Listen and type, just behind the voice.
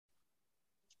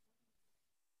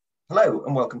Hello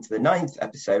and welcome to the 9th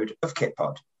episode of Kit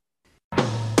Pod.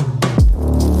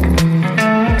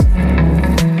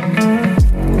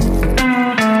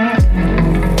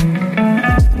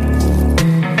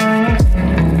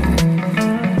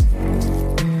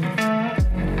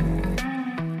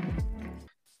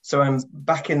 So I'm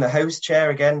back in the host chair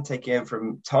again, taking over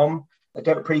from Tom. I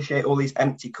don't appreciate all these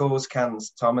empty cause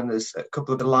cans, Tom, and there's a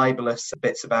couple of the libelous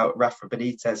bits about Rafa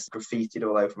Benitez graffitied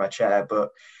all over my chair. But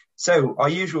so our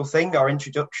usual thing, our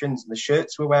introductions and the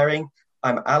shirts we're wearing.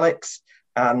 I'm Alex,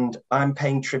 and I'm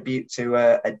paying tribute to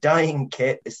a dying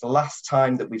Kit. It's the last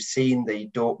time that we've seen the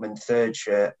Dortmund third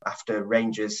shirt after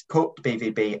Rangers put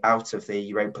BVB out of the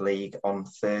Europa League on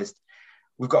Thursday.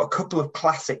 We've got a couple of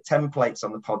classic templates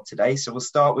on the pod today, so we'll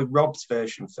start with Rob's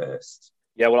version first.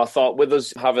 Yeah, well, I thought with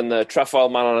us having the Trefoil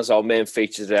man on as our main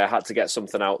feature today, I had to get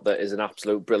something out that is an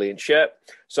absolute brilliant shirt.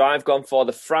 So I've gone for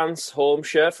the France home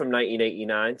shirt from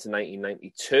 1989 to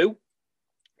 1992,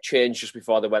 changed just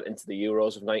before they went into the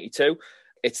Euros of 92.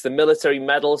 It's the military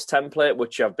medals template,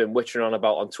 which I've been witching on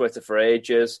about on Twitter for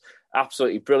ages.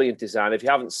 Absolutely brilliant design. If you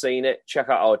haven't seen it, check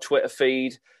out our Twitter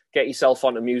feed. Get yourself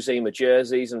onto Museum of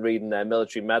Jerseys and reading their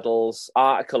military medals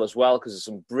article as well, because there's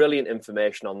some brilliant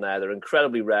information on there. They're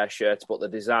incredibly rare shirts, but the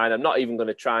design, I'm not even going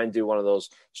to try and do one of those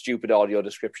stupid audio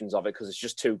descriptions of it because it's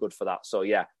just too good for that. So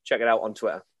yeah, check it out on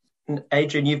Twitter. And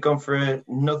Adrian, you've gone for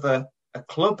a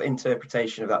club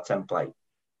interpretation of that template.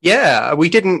 Yeah, we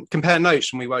didn't compare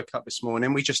notes when we woke up this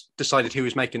morning. We just decided who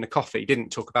was making the coffee,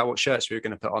 didn't talk about what shirts we were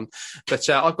going to put on. But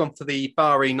I've gone for the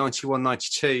Bari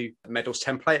 91-92 medals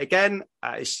template again.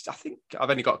 I think I've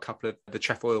only got a couple of the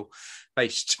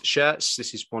Trefoil-based shirts.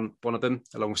 This is one of them,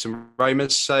 along with some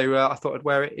Romas. So I thought I'd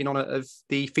wear it in honour of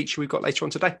the feature we've got later on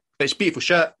today. But it's a beautiful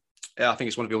shirt. I think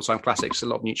it's one of the all-time classics. A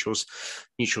lot of neutrals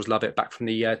love it, back from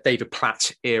the David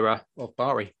Platt era of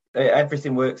Bari.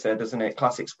 Everything works there, doesn't it?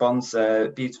 Classic sponsor,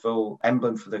 beautiful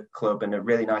emblem for the club, and a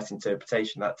really nice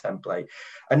interpretation of that template.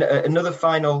 And another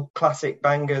final classic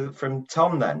banger from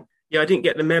Tom then. Yeah, I didn't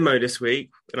get the memo this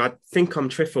week, and I think I'm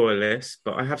Trefoil-less,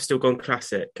 but I have still gone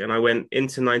classic. And I went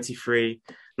into 93,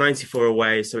 94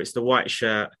 away, so it's the white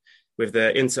shirt with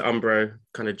the Inter Umbro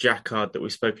kind of jacquard that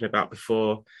we've spoken about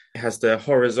before. It has the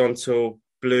horizontal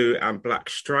blue and black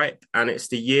stripe, and it's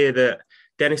the year that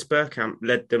Dennis Bergkamp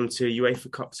led them to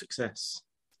UEFA Cup success.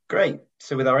 Great.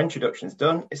 So with our introductions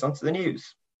done, it's on to the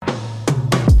news.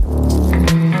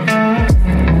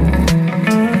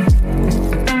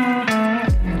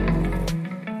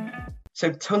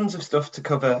 So tons of stuff to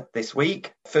cover this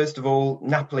week. First of all,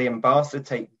 Napoli and Barca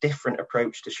take different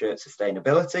approach to shirt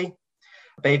sustainability.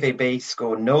 BVB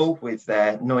score null with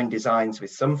their 9 designs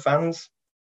with some fans.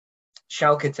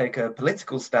 Schalke take a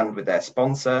political stand with their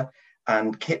sponsor,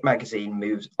 and Kit magazine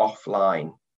moves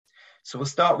offline. So we'll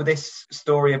start with this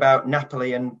story about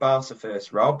Napoli and Barca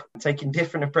first, Rob, taking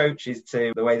different approaches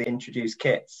to the way they introduce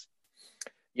kits.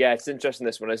 Yeah, it's interesting,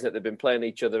 this one, isn't it? They've been playing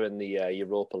each other in the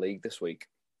Europa League this week.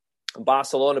 And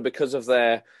Barcelona, because of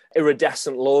their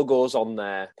iridescent logos on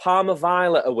their Parma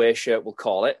Violet away shirt, we'll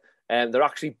call it, they're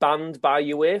actually banned by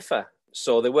UEFA.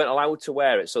 So they weren't allowed to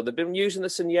wear it. So they've been using the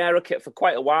Signera kit for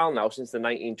quite a while now, since the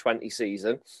 1920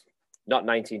 season. Not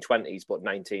 1920s, but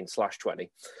 19/20.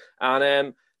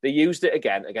 And they used it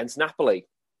again against Napoli.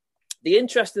 The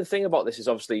interesting thing about this is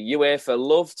obviously UEFA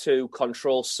love to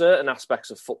control certain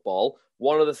aspects of football,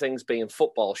 one of the things being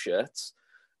football shirts.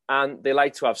 And they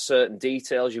like to have certain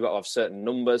details. You've got to have certain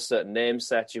numbers, certain name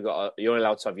sets. You're only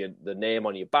allowed to have the name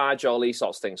on your badge, all these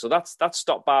sorts of things. So that's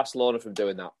stopped Barcelona from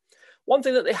doing that. One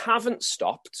thing that they haven't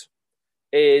stopped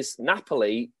is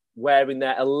Napoli wearing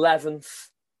their 11th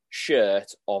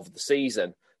shirt of the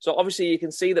season. So obviously you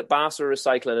can see that Barca are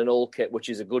recycling an old kit, which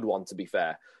is a good one, to be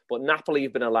fair. But Napoli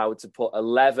have been allowed to put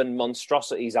 11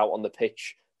 monstrosities out on the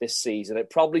pitch this season. It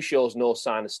probably shows no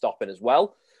sign of stopping as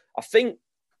well. I think,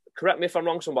 correct me if I'm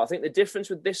wrong, but I think the difference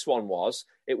with this one was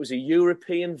it was a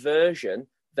European version,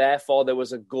 therefore there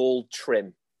was a gold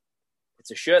trim.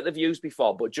 It's a shirt they've used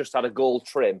before, but just had a gold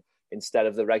trim instead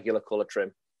of the regular colour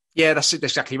trim. Yeah, that's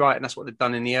exactly right, and that's what they've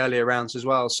done in the earlier rounds as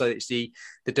well. So it's the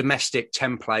domestic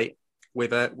template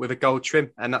with a gold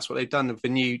trim, and that's what they've done with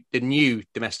the new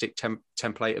domestic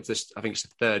template of this. I think it's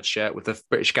the third shirt with the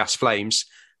British Gas Flames.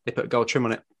 They put a gold trim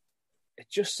on it. It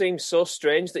just seems so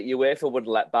strange that UEFA would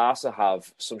let Barca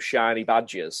have some shiny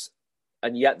badges,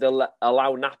 and yet they'll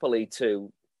allow Napoli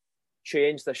to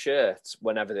change their shirts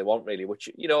whenever they want, really, which,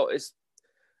 you know, is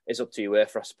up to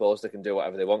UEFA, I suppose. They can do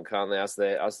whatever they want, can't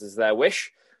they, as is their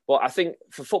wish. But I think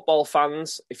for football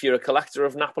fans, if you're a collector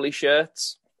of Napoli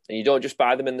shirts and you don't just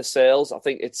buy them in the sales, I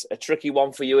think it's a tricky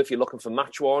one for you if you're looking for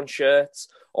match-worn shirts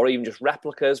or even just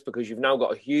replicas, because you've now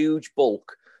got a huge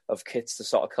bulk of kits to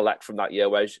sort of collect from that year,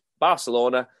 whereas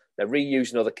Barcelona, they're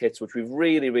reusing other kits, which we've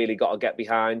really, really got to get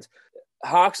behind.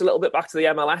 Harks a little bit back to the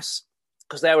MLS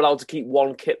because they're allowed to keep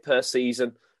one kit per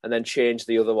season and then change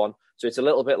the other one. So it's a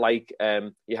little bit like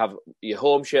you have your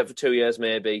home shirt for 2 years,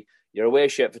 maybe, your away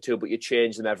shirt for 2, but you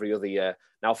change them every other year.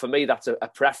 Now, for me, that's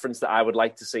a preference that I would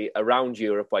like to see around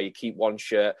Europe, where you keep one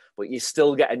shirt, but you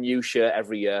still get a new shirt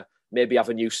every year. Maybe have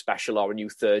a new special or a new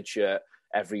third shirt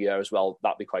every year as well.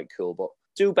 That'd be quite cool. But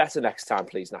do better next time,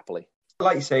 please, Napoli.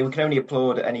 Like you say, we can only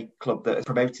applaud any club that is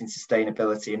promoting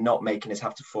sustainability and not making us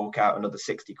have to fork out another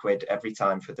 60 quid every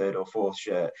time for third or fourth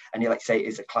shirt. And you like to say it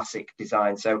is a classic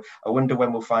design. So I wonder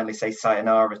when we'll finally say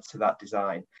sayonara to that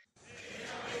design.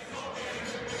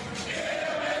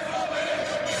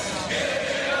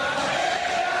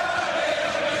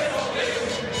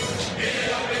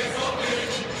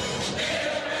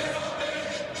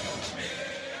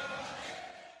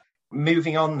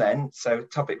 Moving on then, so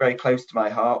topic very close to my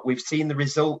heart. We've seen the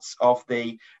results of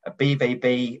the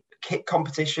BVB kit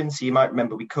competition. So you might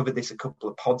remember we covered this a couple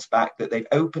of pods back, that they've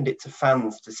opened it to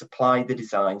fans to supply the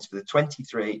designs for the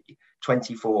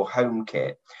 23-24 home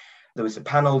kit. There was a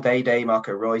panel, Day,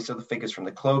 Marco Royce, other figures from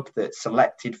the club that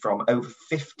selected from over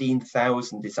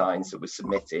 15,000 designs that were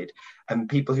submitted. And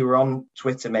people who were on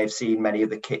Twitter may have seen many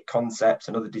of the kit concepts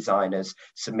and other designers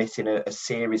submitting a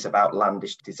series of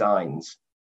outlandish designs.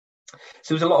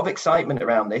 So there's a lot of excitement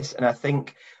around this. And I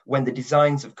think when the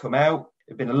designs have come out,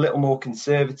 they've been a little more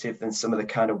conservative than some of the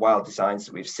kind of wild designs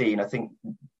that we've seen. I think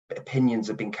opinions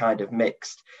have been kind of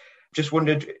mixed. Just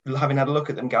wondered, having had a look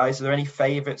at them, guys, are there any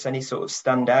favourites, any sort of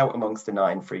stand out amongst the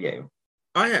 9 for you?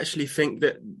 I actually think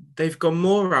that they've gone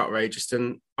more outrageous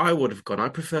than I would have gone. I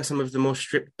prefer some of the more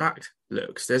stripped back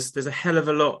looks. There's a hell of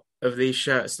a lot of these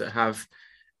shirts that have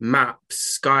maps,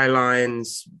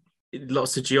 skylines,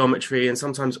 lots of geometry, and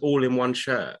sometimes all in one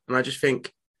shirt. And I just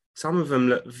think some of them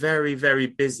look very, very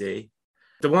busy.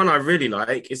 The one I really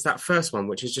like is that first one,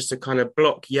 which is just a kind of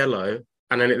block yellow.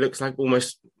 And then it looks like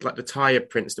almost like the tyre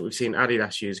prints that we've seen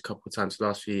Adidas use a couple of times the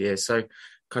last few years. So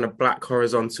kind of black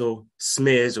horizontal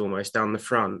smears almost down the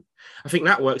front. I think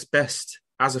that works best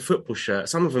as a football shirt.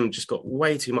 Some of them just got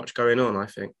way too much going on, I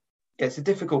think. It's a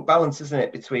difficult balance, isn't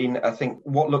it, between, I think,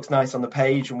 what looks nice on the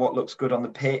page and what looks good on the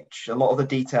pitch. A lot of the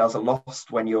details are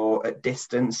lost when you're at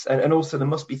distance. And also there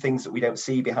must be things that we don't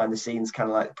see behind the scenes, kind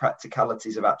of like the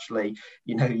practicalities of actually,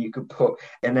 you could put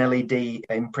an LED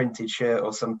imprinted shirt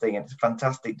or something, and it's a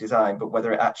fantastic design, but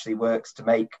whether it actually works to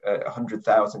make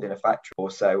 100,000 in a factory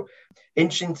or so.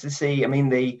 Interesting to see. I mean,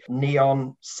 the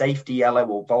neon safety yellow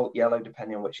or vault yellow,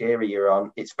 depending on which era you're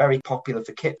on, it's very popular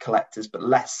for kit collectors, but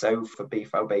less so for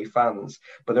BVB fans.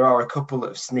 But there are a couple that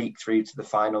have sneaked through to the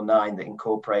final 9 that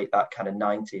incorporate that kind of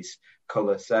 90s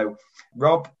colour. So,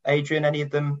 Rob, Adrian, any of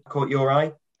them caught your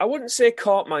eye? I wouldn't say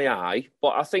caught my eye,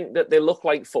 but I think that they look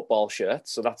like football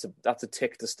shirts. So that's a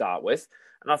tick to start with.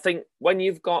 And I think when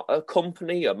you've got a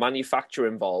company, a manufacturer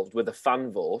involved with a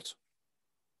fan vote,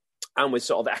 and with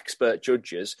sort of expert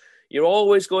judges, you're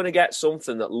always going to get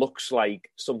something that looks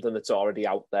like something that's already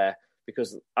out there.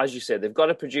 Because, as you say, they've got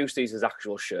to produce these as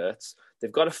actual shirts.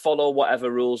 They've got to follow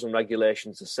whatever rules and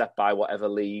regulations are set by whatever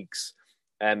leagues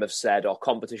have said or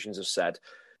competitions have said.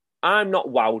 I'm not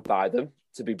wowed by them,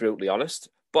 to be brutally honest.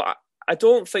 But I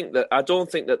don't think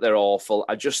that they're awful.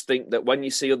 I just think that when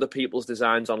you see other people's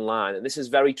designs online, and this is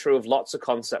very true of lots of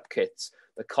concept kits,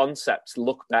 the concepts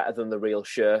look better than the real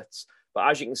shirts. But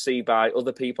as you can see by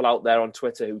other people out there on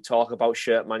Twitter who talk about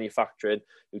shirt manufacturing,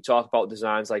 who talk about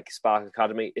designs like Spark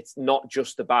Academy, it's not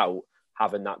just about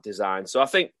having that design. So I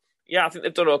think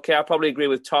they've done okay. I probably agree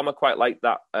with Tom. I quite like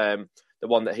that, the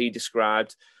one that he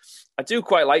described. I do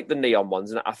quite like the neon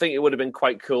ones, and I think it would have been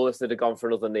quite cool if they'd have gone for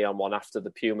another neon one after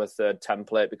the Puma third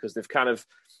template, because they've kind of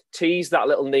teased that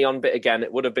little neon bit again.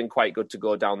 It would have been quite good to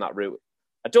go down that route.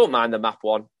 I don't mind the map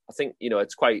one. I think,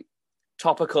 it's quite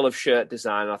topical of shirt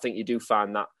design. I think you do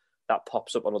find that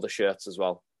pops up on other shirts as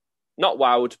well. Not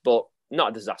wowed, but not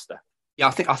a disaster. Yeah,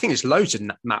 I think there's loads of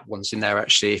map ones in there,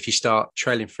 actually. If you start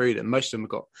trailing through them, most of them have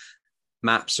got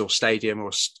maps or stadium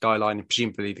or skyline, and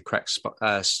presumably the correct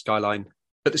skyline.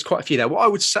 But there's quite a few there.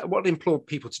 What I'd implore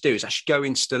people to do is actually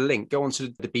go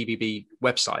onto the BVB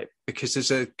website, because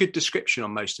there's a good description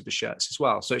on most of the shirts as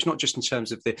well. So it's not just in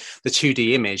terms of the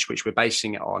 2D image, which we're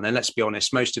basing it on. And let's be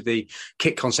honest, most of the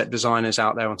kit concept designers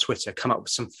out there on Twitter come up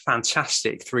with some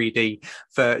fantastic 3D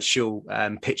virtual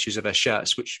pictures of their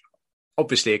shirts, which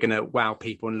obviously are going to wow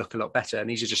people and look a lot better. And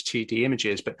these are just 2D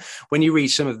images. But when you read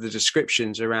some of the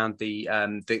descriptions around the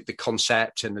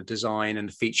concept and the design and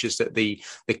the features that the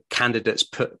candidates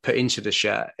put into the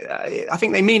shirt, I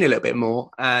think they mean a little bit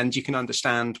more, and you can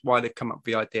understand why they've come up with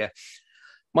the idea.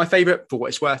 My favourite, for what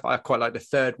it's worth, I quite like the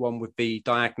third one with the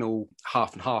diagonal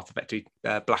half and half, effectively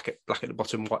black at the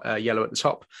bottom, yellow at the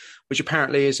top, which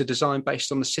apparently is a design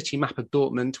based on the city map of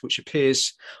Dortmund, which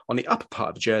appears on the upper part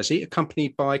of the jersey,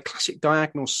 accompanied by classic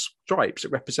diagonal stripes that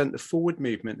represent the forward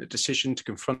movement, the decision to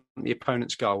confront the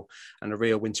opponent's goal, and a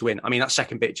real win to win. I mean, that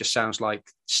second bit just sounds like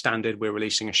standard. We're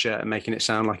releasing a shirt and making it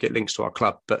sound like it links to our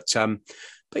club. But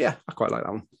yeah, I quite like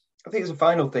that one. I think as a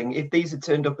final thing, if these had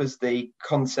turned up as the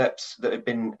concepts that had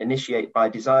been initiated by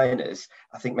designers,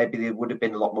 I think maybe there would have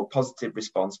been a lot more positive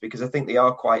response, because I think they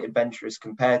are quite adventurous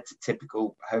compared to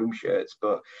typical home shirts.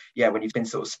 But yeah, when you've been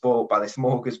sort of spoiled by this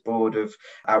smorgasbord of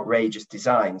outrageous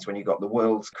designs, when you've got the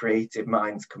world's creative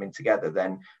minds coming together,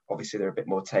 then obviously they're a bit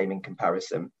more tame in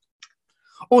comparison.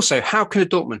 Also, how can a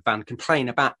Dortmund fan complain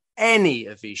about any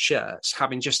of these shirts,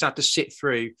 having just had to sit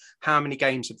through how many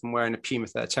games of them wearing a Puma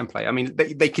third template? I mean,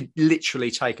 they could literally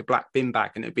take a black bin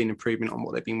bag and it'd be an improvement on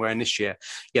what they've been wearing this year.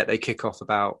 Yet they kick off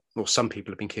about, or some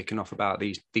people have been kicking off about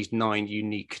these 9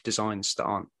 unique designs that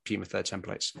aren't Puma third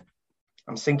templates.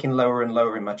 I'm sinking lower and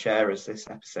lower in my chair as this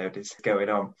episode is going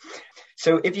on.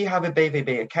 So if you have a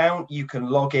BVB account, you can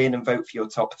log in and vote for your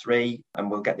top 3, and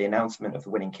we'll get the announcement of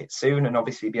the winning kit soon, and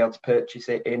obviously be able to purchase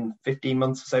it in 15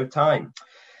 months or so time.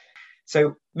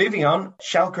 So moving on,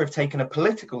 Schalke have taken a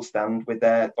political stand with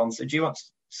their sponsor. Do you want to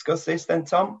discuss this then,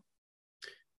 Tom?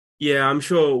 Yeah, I'm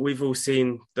sure we've all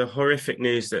seen the horrific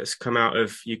news that's come out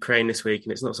of Ukraine this week,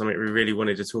 and it's not something we really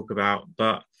wanted to talk about.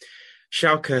 But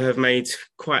Schalke have made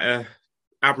quite a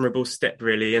admirable step,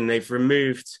 really, and they've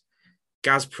removed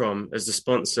Gazprom as the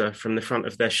sponsor from the front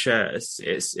of their shirts.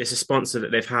 It's a sponsor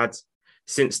that they've had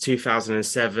since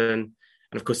 2007. And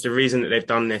of course, the reason that they've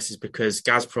done this is because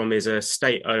Gazprom is a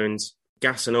state-owned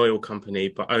gas and oil company,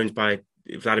 but owned by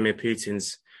Vladimir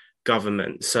Putin's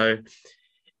government. So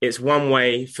it's one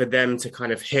way for them to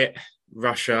kind of hit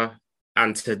Russia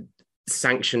and to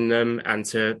sanction them and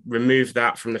to remove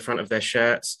that from the front of their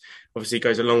shirts. Obviously, it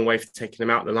goes a long way for taking them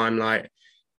out of the limelight.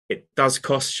 It does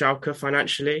cost Schalke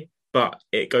financially, but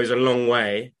it goes a long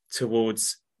way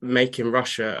towards making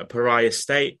Russia a pariah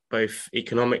state, both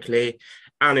economically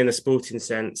and in a sporting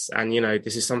sense. And, you know,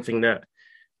 this is something that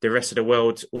the rest of the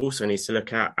world also needs to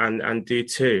look at and do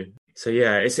too. So,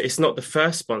 yeah, it's not the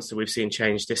first sponsor we've seen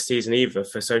change this season either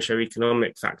for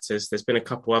socio-economic factors. There's been a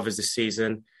couple others this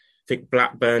season. I think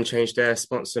Blackburn changed their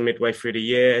sponsor midway through the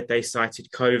year. They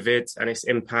cited COVID and its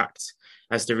impact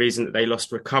as the reason that they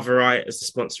lost Recoverite as the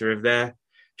sponsor of their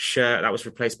shirt. That was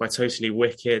replaced by Totally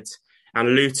Wicked.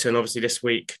 And Luton, obviously this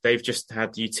week, they've just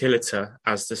had Utilita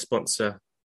as the sponsor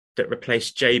that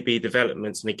replaced JB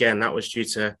Developments. And again, that was due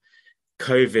to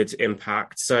COVID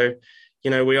impact. So,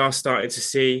 you know, we are starting to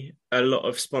see a lot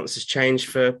of sponsors change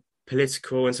for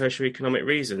political and socio-economic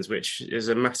reasons, which is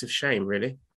a massive shame,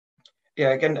 really.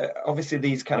 Yeah, again, obviously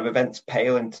these kind of events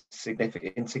pale in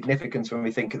significance when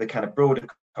we think of the kind of broader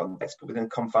context, but within the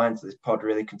confines of this pod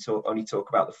really can only talk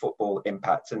about the football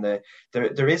impact. And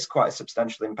there is quite a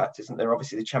substantial impact, isn't there?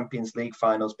 Obviously the Champions League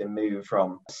final's been moved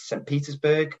from St.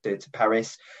 Petersburg to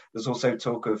Paris. There's also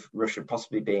talk of Russia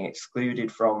possibly being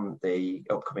excluded from the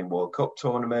upcoming World Cup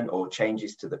tournament, or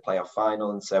changes to the playoff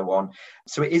final and so on.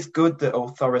 So it is good that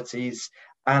authorities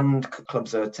and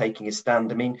clubs are taking a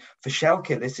stand. I mean, for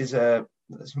Schalke, this is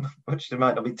as much as they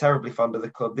might not be terribly fond of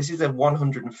the club, this is a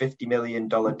 $150 million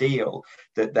deal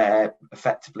that they're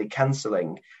effectively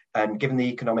cancelling. And given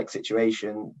the economic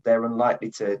situation, they're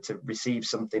unlikely to receive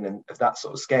something of that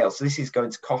sort of scale. So this is going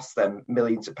to cost them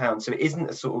millions of pounds. So it isn't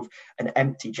a sort of an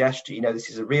empty gesture. You know, this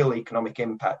is a real economic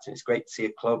impact. And it's great to see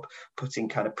a club putting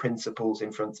kind of principles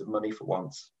in front of money for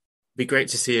once. It'd be great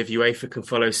to see if UEFA can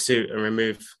follow suit and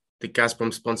remove the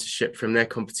Gazprom sponsorship from their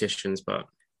competitions, but,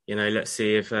 you know, let's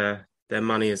see if their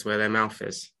money is where their mouth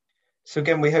is. So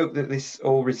again, we hope that this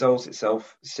all resolves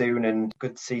itself soon, and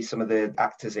good to see some of the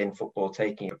actors in football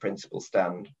taking a principled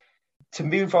stand. To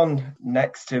move on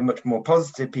next to a much more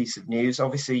positive piece of news,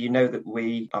 obviously you know that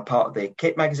we are part of the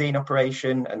Kit Magazine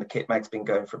operation, and the Kit Mag's been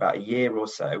going for about a year or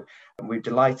so. And we're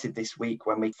delighted this week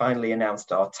when we finally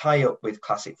announced our tie-up with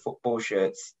Classic Football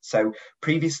Shirts. So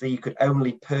previously you could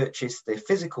only purchase the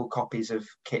physical copies of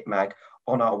Kit Mag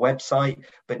on our website,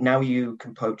 but now you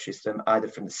can purchase them either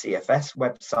from the CFS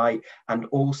website and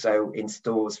also in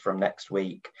stores from next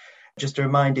week. Just a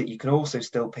reminder, you can also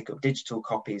still pick up digital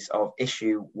copies of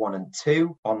issue 1 and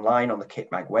 2 online on the Kit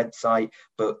Mag website,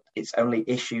 but it's only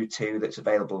issue 2 that's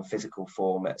available in physical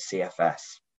form at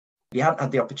CFS. If you haven't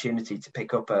had the opportunity to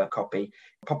pick up a copy,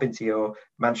 pop into your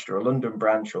Manchester or London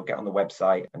branch or get on the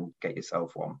website and get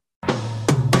yourself one.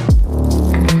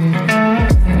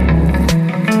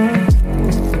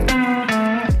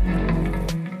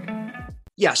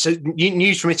 Yeah, so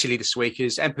news from Italy this week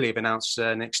is Empoli have announced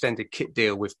an extended kit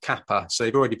deal with Kappa. So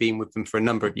they've already been with them for a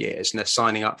number of years and they're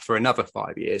signing up for another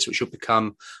 5 years, which will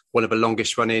become one of the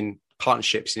longest running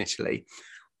partnerships in Italy.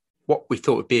 What we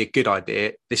thought would be a good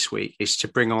idea this week is to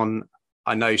bring on,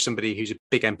 I know somebody who's a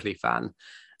big Empoli fan,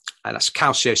 and that's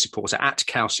Calcio Supporter, at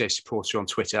Calcio Supporter on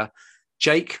Twitter.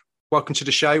 Jake, welcome to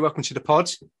the show. Welcome to the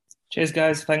pod. Cheers,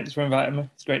 guys. Thanks for inviting me.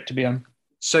 It's great to be on.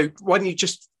 So why don't you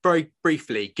just very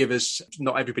briefly give us,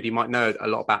 not everybody might know a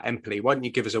lot about Empoli, why don't you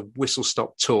give us a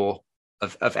whistle-stop tour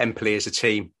of Empoli as a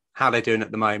team, how they're doing at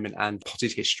the moment and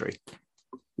potted history?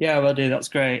 Yeah, will do. That's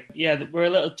great. Yeah, we're a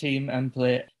little team,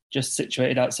 Empoli, just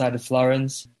situated outside of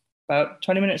Florence. About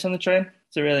 20 minutes on the train.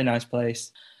 It's a really nice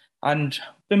place. And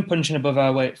been punching above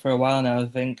our weight for a while now, I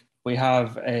think. We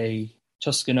have a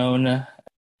Tuscan owner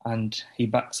and he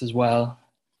backs as well.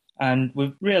 And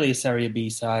we're really a Serie B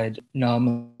side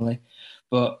normally.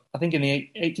 But I think in the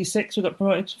 86 we got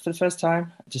promoted for the first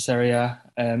time to Serie A.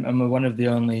 And we're one of the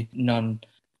only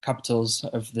non-capitals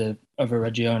of a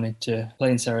Regione to play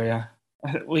in Serie A.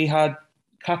 We had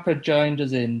Kappa joined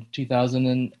us in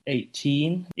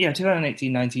 2018. Yeah,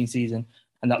 2018-19 season.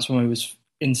 And that's when we was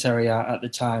in Serie A at the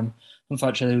time.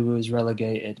 Unfortunately, we was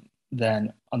relegated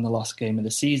then on the last game of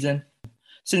the season.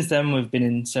 Since then, we've been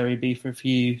in Serie B for a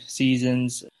few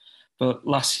seasons. But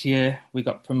last year we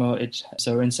got promoted,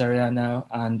 so we're in Serie A now,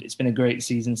 and it's been a great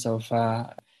season so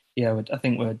far. Yeah, I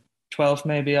think we're 12th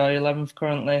maybe or 11th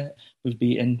currently. We've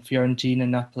beaten Fiorentina,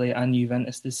 Napoli and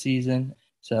Juventus this season,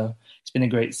 so it's been a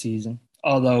great season.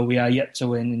 Although we are yet to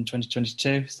win in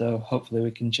 2022, so hopefully we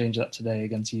can change that today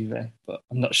against Juve, but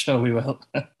I'm not sure we will.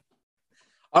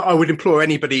 I would implore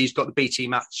anybody who's got the BT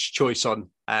Match choice on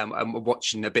and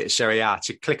watching a bit of Serie A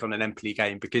to click on an Empoli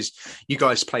game, because you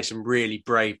guys play some really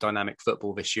brave, dynamic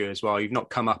football this year as well. You've not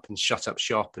come up and shut up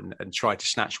shop and tried to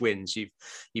snatch wins. You've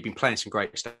been playing some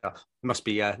great stuff. It must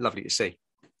be lovely to see.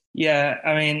 Yeah,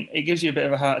 I mean, it gives you a bit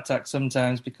of a heart attack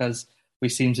sometimes because we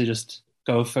seem to just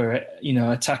go for it,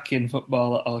 attacking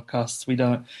football at all costs. We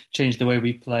don't change the way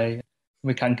we play.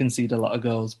 We can concede a lot of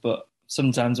goals, but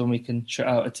sometimes when we can shut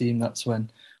out a team, that's when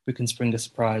we can spring a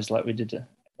surprise like we did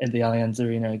in the Allianz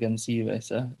Arena against Juve.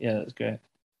 So, yeah, that's great.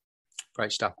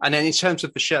 Great stuff. And then in terms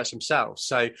of the shirts themselves,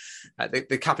 so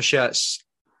the Kappa shirts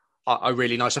are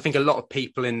really nice. I think a lot of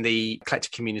people in the collector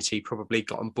community probably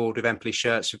got on board with Empoli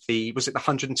shirts with was it the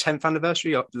 110th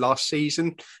anniversary of last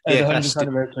season? The 100th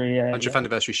anniversary, yeah. 100th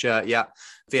anniversary shirt, yeah.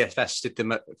 VFS did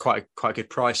them at quite a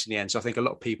good price in the end. So I think a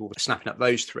lot of people were snapping up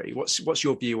those three. What's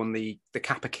your view on the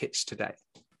Kappa kits today?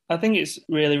 I think it's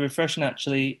really refreshing,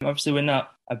 actually. Obviously, we're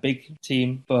not a big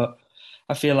team, but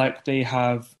I feel like they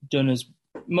have done us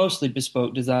mostly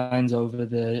bespoke designs over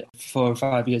the 4 or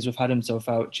 5 years we've had them so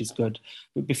far, which is good.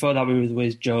 But before that, we were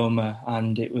with Joma,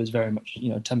 and it was very much,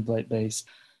 template-based.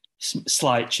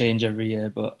 Slight change every year,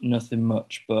 but nothing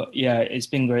much. But yeah, it's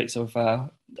been great so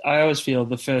far. I always feel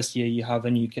the first year you have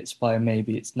a new kit supplier,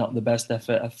 maybe it's not the best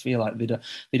effort. I feel like they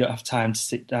don't have time to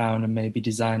sit down and maybe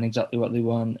design exactly what they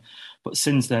want. But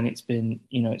since then, it's been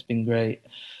great.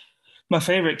 My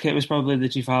favourite kit was probably the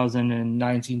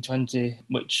 2019-20,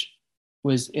 which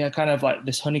was kind of like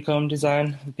this honeycomb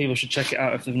design. People should check it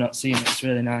out if they've not seen it. It's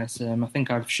really nice. I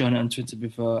think I've shown it on Twitter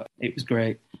before. It was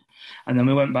great. And then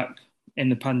we went back in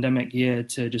the pandemic year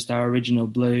to just our original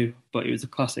blue, but it was a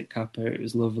classic Kappa. It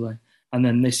was lovely. And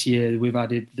then this year we've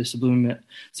added the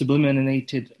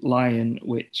subliminated lion,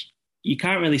 which you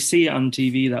can't really see it on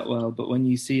TV that well, but when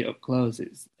you see it up close,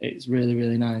 it's really,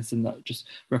 really nice. And that just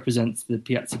represents the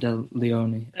Piazza del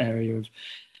Leone area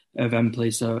of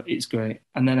Empoli, so it's great.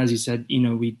 And then, as you said,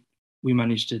 we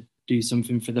managed to do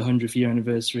something for the 100th year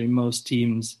anniversary. Most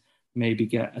teams maybe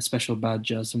get a special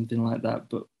badge or something like that,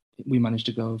 but we managed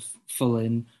to go full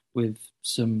in with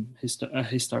some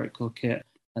historical kit,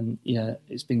 and yeah,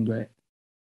 it's been great.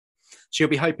 So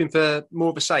you'll be hoping for more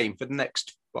of the same for the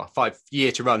next 5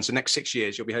 year to run. So next 6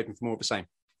 years, you'll be hoping for more of the same.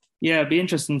 Yeah, it'd be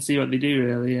interesting to see what they do.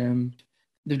 Really,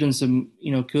 they've done some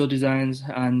cool designs,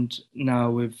 and now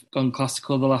we've gone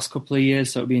classical the last couple of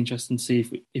years. So it'll be interesting to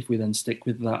see if we then stick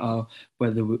with that or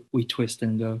whether we twist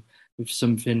and go with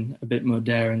something a bit more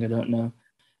daring. I don't know.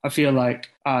 I feel like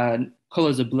our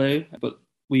colours are blue, but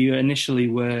we initially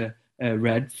were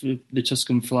red for the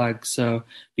Tuscan flag. So it'd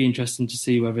be interesting to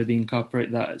see whether they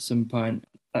incorporate that at some point.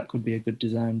 That could be a good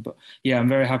design. But yeah, I'm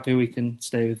very happy we can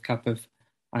stay with Kappa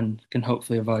and can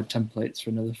hopefully avoid templates for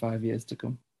another 5 years to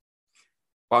come.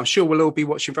 Well, I'm sure we'll all be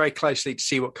watching very closely to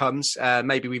see what comes.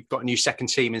 Maybe we've got a new second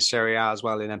team in Serie A as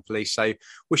well in Empoli. So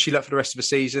wish you luck for the rest of the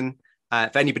season.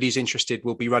 If anybody's interested,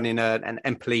 we'll be running an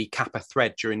Empoli Kappa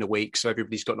thread during the week, so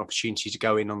everybody's got an opportunity to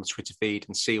go in on the Twitter feed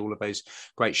and see all of those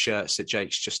great shirts that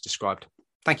Jake's just described.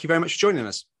 Thank you very much for joining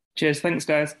us. Cheers. Thanks,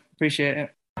 guys. Appreciate it.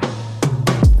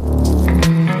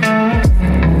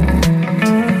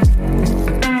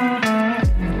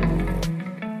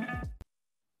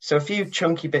 So a few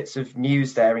chunky bits of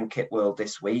news there in Kit World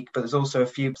this week, but there's also a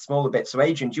few smaller bits. So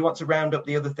Adrian, do you want to round up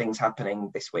the other things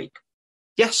happening this week?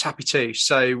 Yes, happy to.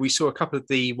 So we saw a couple of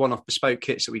the one-off bespoke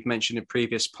kits that we've mentioned in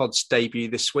previous pods debut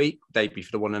this week, debut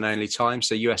for the one and only time.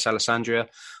 So US Alessandria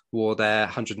wore their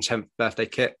 110th birthday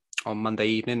kit on Monday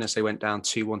evening as they went down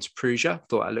 2-1 to Perugia.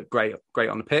 Thought it looked great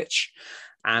on the pitch.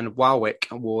 And Warwick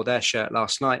wore their shirt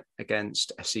last night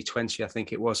against FC20, I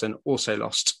think it was, and also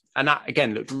lost. And that,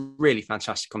 again, looked really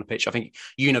fantastic on the pitch. I think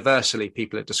universally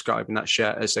people are describing that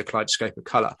shirt as a kaleidoscope of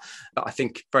colour. But I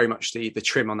think very much the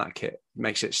trim on that kit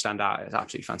makes it stand out. It's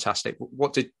absolutely fantastic.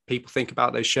 What did people think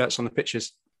about those shirts on the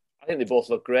pitches? I think they both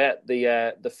look great.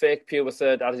 The fake Pure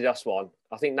Third Adidas one,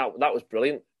 I think that was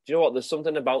brilliant. Do you know what? There's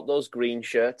something about those green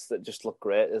shirts that just look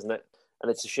great, isn't it? And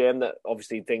it's a shame that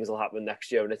obviously things will happen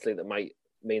next year in Italy that might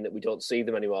mean that we don't see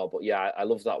them anymore. But yeah, I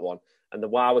love that one. And the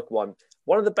Warwick one,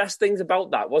 one of the best things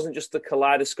about that wasn't just the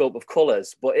kaleidoscope of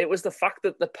colours, but it was the fact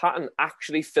that the pattern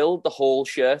actually filled the whole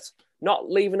shirt, not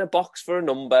leaving a box for a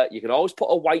number. You can always put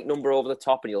a white number over the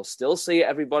top and you'll still see it,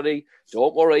 everybody.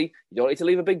 Don't worry. You don't need to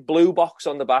leave a big blue box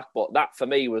on the back. But that for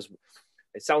me was,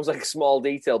 it sounds like a small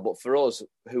detail, but for us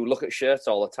who look at shirts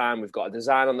all the time, we've got a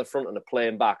design on the front and a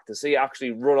plain back. To see it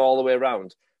actually run all the way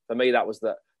around, for me, that was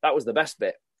the best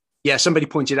bit. Yeah, somebody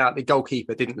pointed out the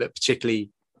goalkeeper didn't look particularly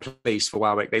pleased for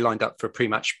Warwick. They lined up for a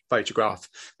pre-match photograph.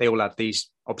 They all had these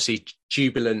obviously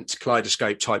jubilant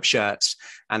kaleidoscope type shirts,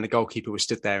 and the goalkeeper was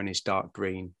stood there in his dark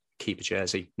green keeper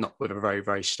jersey, not with a very,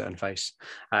 very stern face.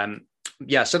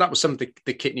 So that was some of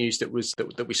the kit news that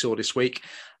we saw this week.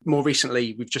 More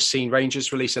recently, we've just seen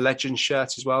Rangers release a Legends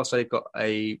shirt as well. So they've got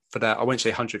for their, I won't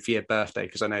say 100th year birthday,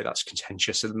 because I know that's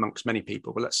contentious amongst many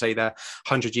people, but let's say their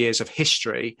 100 years of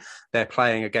history. They're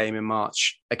playing a game in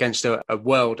March against a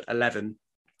World 11,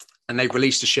 and they've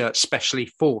released a shirt specially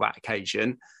for that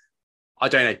occasion. I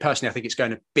don't know. Personally, I think it's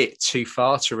going a bit too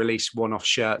far to release one-off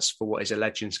shirts for what is a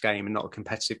Legends game and not a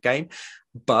competitive game.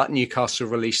 But Newcastle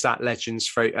released that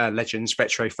Legends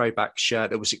retro throwback shirt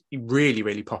that was really,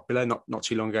 really popular not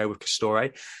too long ago with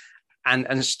Castore.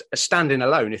 And standing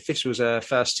alone, if this was a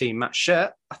first-team match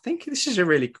shirt, I think this is a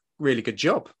really, really good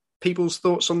job. People's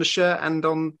thoughts on the shirt and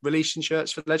on releasing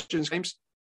shirts for Legends games?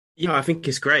 Yeah, I think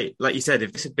it's great. Like you said,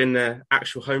 if this had been the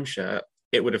actual home shirt,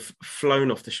 it would have flown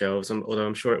off the shelves, although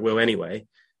I'm sure it will anyway.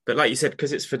 But like you said,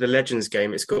 because it's for the Legends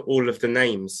game, it's got all of the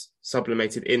names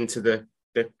sublimated into the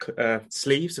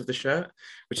sleeves of the shirt,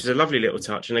 which is a lovely little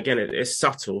touch. And again, it's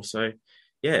subtle. So,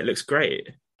 yeah, it looks great.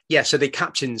 Yeah, so the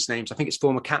captains' names, I think it's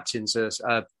former captains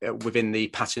within the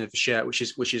pattern of the shirt,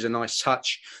 which is a nice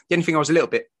touch. The only thing I was a little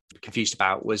bit confused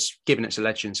about was, given it's a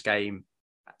Legends game,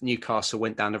 Newcastle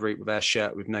went down the route with their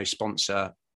shirt with no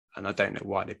sponsor. And I don't know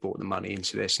why they brought the money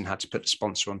into this and had to put the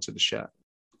sponsor onto the shirt.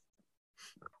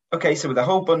 Okay, so with a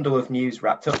whole bundle of news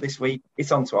wrapped up this week,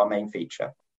 it's on to our main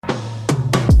feature.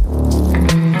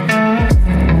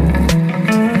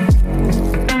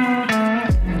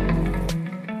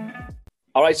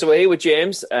 All right, so we're here with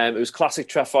James. It was Classic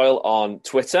Trefoil on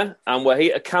Twitter, and we're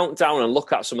here to count down and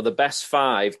look at some of the best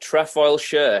 5 Trefoil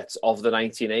shirts of the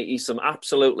 1980s. Some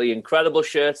absolutely incredible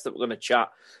shirts that we're going to chat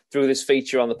through this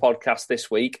feature on the podcast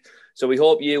this week. So we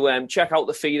hope you check out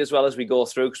the feed as well as we go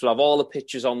through, because we'll have all the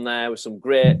pictures on there with some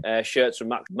great shirts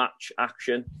from match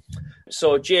action.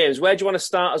 So, James, where do you want to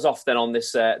start us off then on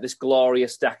this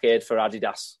glorious decade for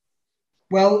Adidas?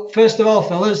 Well, first of all,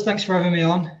 fellas, thanks for having me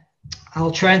on.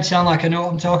 I'll try and sound like I know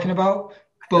what I'm talking about,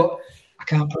 but I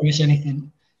can't promise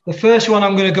anything. The first one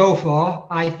I'm going to go for,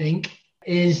 I think,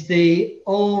 is the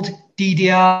old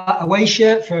DDR away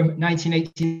shirt from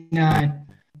 1989.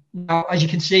 Now, as you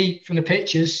can see from the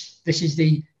pictures, this is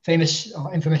the famous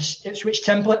or infamous Ipswich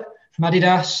template from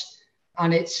Adidas,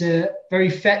 and it's a very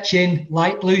fetching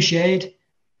light blue shade.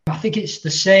 I think it's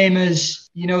the same as,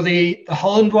 the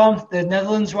Holland one, the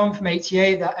Netherlands one from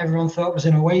 88 that everyone thought was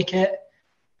an away kit,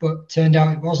 but turned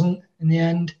out it wasn't in the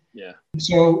end. Yeah.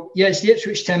 So, yeah, it's the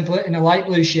Ipswich template in a light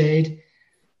blue shade.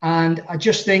 And I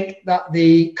just think that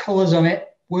the colours on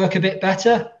it work a bit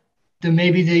better than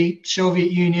maybe the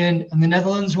Soviet Union and the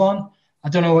Netherlands one. I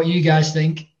don't know what you guys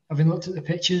think, having looked at the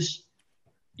pictures.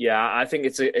 Yeah, I think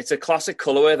it's a classic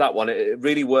colourway, that one. It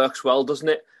really works well, doesn't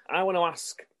it? I want to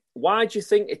ask, why do you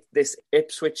think this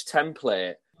Ipswich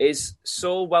template is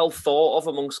so well thought of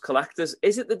amongst collectors.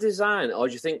 Is it the design, or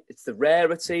do you think it's the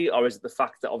rarity, or is it the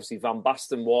fact that obviously Van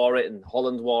Basten wore it and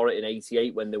Holland wore it in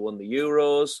 '88 when they won the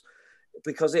Euros?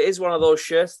 Because it is one of those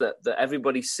shirts that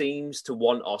everybody seems to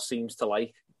want or seems to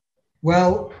like.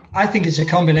 Well, I think it's a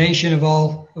combination of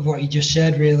all of what you just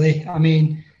said, really. I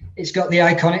mean, it's got the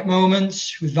iconic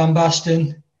moments with Van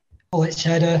Basten, its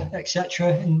header,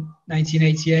 etc. in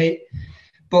 1988.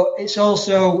 But it's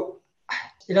also,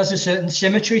 it has a certain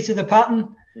symmetry to the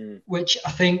pattern, which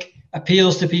I think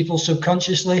appeals to people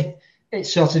subconsciously.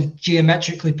 It's sort of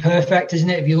geometrically perfect, isn't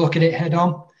it, if you look at it head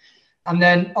on? And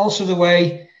then also the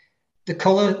way the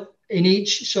colour in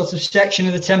each sort of section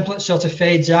of the template sort of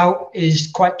fades out is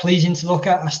quite pleasing to look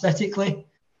at aesthetically.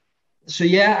 So,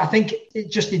 yeah, I think it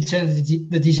just in terms of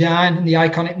the design and the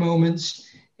iconic moments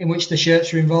in which the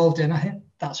shirts are involved in, I think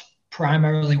that's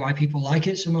primarily why people like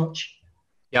it so much.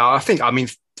 Yeah, I mean,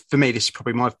 for me, this is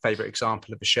probably my favourite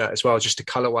example of a shirt as well. Just the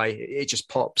colourway, it just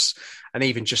pops. And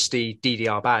even just the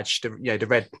DDR badge, the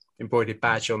red embroidered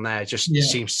badge on there just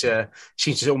seems to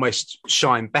almost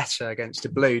shine better against the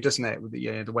blue, doesn't it? With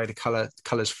the way the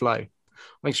colours flow. I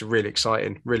think it's a really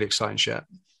exciting shirt.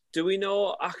 Do we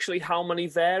know actually how many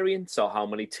variants or how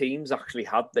many teams actually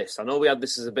had this? I know we had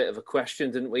this as a bit of a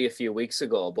question, didn't we, a few weeks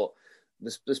ago, but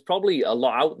there's probably a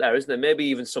lot out there, isn't there? Maybe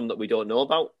even some that we don't know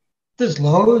about. There's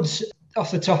loads.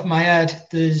 Off the top of my head,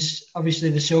 there's obviously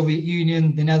the Soviet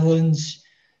Union, the Netherlands.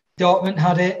 Dortmund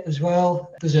had it as well.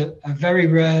 There's a very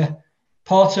rare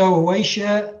Porto away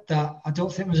shirt that I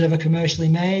don't think was ever commercially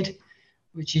made,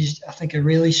 which is, I think, a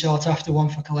really sought-after one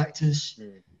for collectors.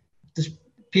 There's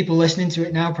people listening to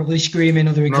it now probably screaming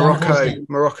other examples.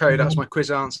 Morocco, that was my quiz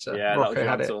answer. Yeah, Morocco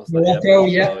had it. Morocco,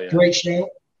 yeah, great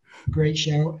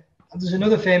shout. And there's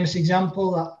another famous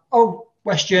example that,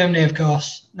 West Germany, of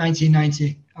course,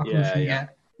 1990. I couldn't forget. Yeah.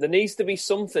 There needs to be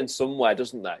something somewhere,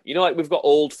 doesn't there? You know, like we've got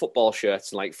old football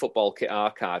shirts and like Football Kit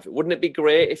Archive. Wouldn't it be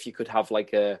great if you could have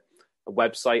like a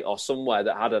website or somewhere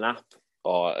that had an app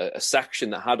or a section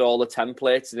that had all the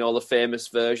templates and all the famous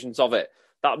versions of it?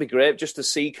 That'd be great just to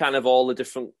see kind of all the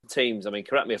different teams. I mean,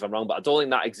 correct me if I'm wrong, but I don't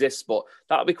think that exists, but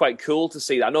that'd be quite cool to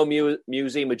see. I know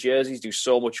Museum of Jerseys do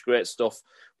so much great stuff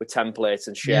with templates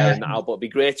and sharing that out, but it'd be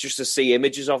great just to see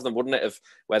images of them, wouldn't it, of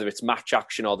whether it's match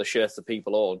action or the shirts that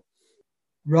people own.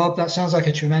 Rob, that sounds like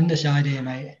a tremendous idea,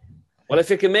 mate. Well, if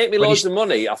you can make me loads of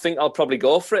money, I think I'll probably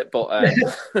go for it, but...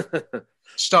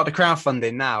 Start the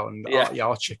crowdfunding now, and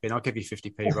I'll chip in. I'll give you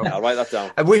 50p, Rob. Yeah, I'll write that down.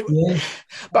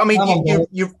 But I mean,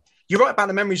 you're right about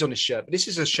the memories on this shirt, but this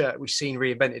is a shirt we've seen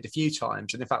reinvented a few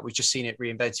times, and in fact, we've just seen it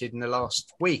reinvented in the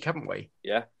last week, haven't we?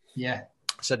 Yeah.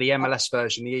 So the MLS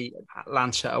version, the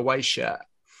Atlanta away shirt.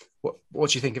 What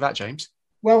do you think of that, James?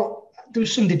 Well, there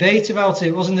was some debate about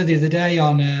it, wasn't there, the other day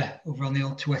over on the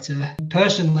old Twitter.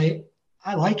 Personally,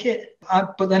 I like it,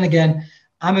 but then again,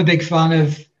 I'm a big fan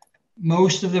of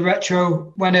most of the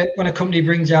retro. When a company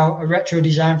brings out a retro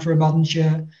design for a modern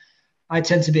shirt, I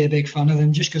tend to be a big fan of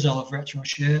them just because I love retro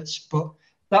shirts. But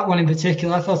that one in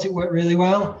particular, I thought it worked really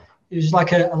well. It was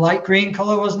like a light green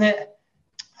colour, wasn't it?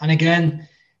 And again,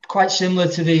 quite similar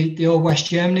to the old West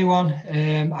Germany one.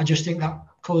 I just think that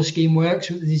colour scheme works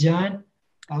with the design.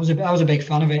 I was a big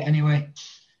fan of it anyway.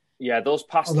 Yeah, those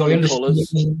pastel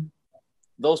colours.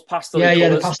 Those pastel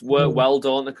colours work well,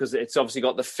 don't they? Because it's obviously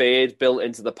got the fade built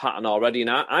into the pattern already. And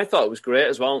I thought it was great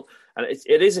as well. And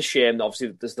it is a shame that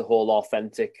obviously there's the whole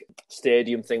authentic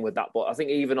stadium thing with that. But I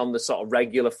think even on the sort of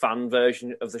regular fan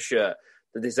version of the shirt,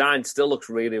 the design still looks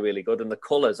really, really good. And the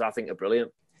colours, I think, are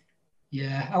brilliant.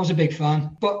 Yeah, I was a big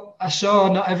fan. But I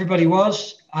saw not everybody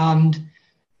was. And...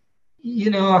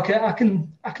 you know, I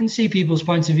can see people's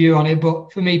point of view on it,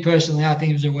 but for me personally, I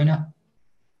think it was a winner.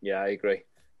 Yeah, I agree.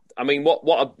 I mean,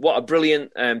 what a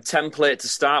brilliant template to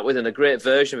start with, and a great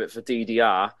version of it for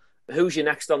DDR. Who's your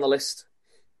next on the list?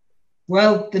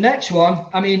 Well, the next one,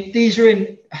 I mean, these are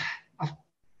in...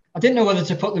 I didn't know whether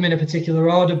to put them in a particular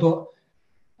order, but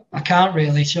I can't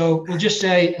really. So we'll just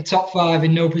say a top 5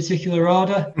 in no particular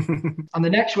order. And the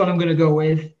next one I'm going to go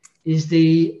with is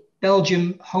the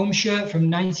Belgium home shirt from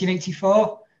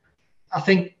 1984. I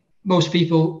think most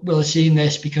people will have seen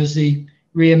this because they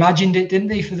reimagined it, didn't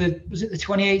they, for the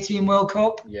 2018 World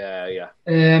Cup? Yeah.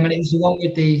 And it was the one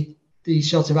with the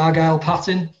sort of Argyle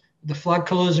pattern, the flag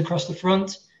colours across the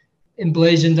front,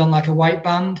 emblazoned on like a white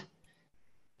band.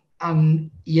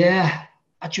 And yeah,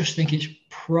 I just think it's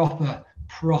proper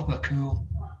cool.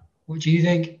 What do you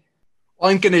think?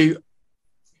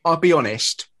 I'll be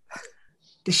honest,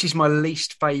 this is my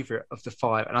least favourite of the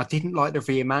 5, and I didn't like the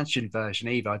reimagined version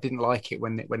either. I didn't like it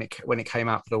when it came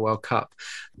out for the World Cup.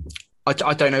 I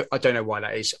don't know why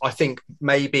that is. I think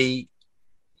maybe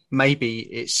maybe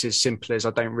it's as simple as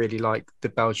I don't really like the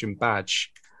Belgian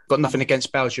badge. Got nothing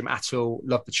against Belgium at all.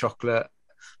 Love the chocolate,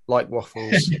 like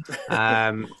waffles. They've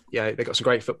got some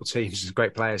great football teams, some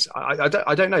great players. I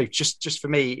don't know. Just for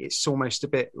me, it's almost a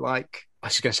bit like, I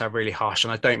was going to sound really harsh,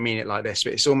 and I don't mean it like this,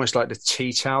 but it's almost like the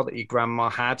tea towel that your grandma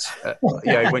had,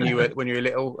 when you were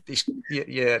little.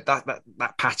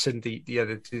 That pattern, the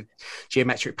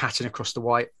geometric pattern across the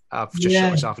white. I've just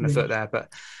shot myself in the foot there, but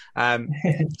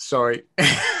sorry.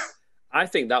 I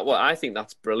think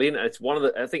that's brilliant. And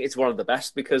I think it's one of the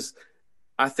best, because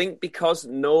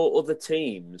no other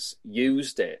teams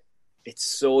used it. It's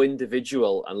so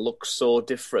individual and looks so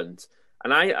different.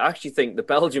 And I actually think the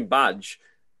Belgian badge,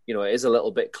 it is a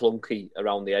little bit clunky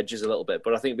around the edges a little bit,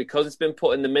 but I think because it's been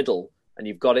put in the middle and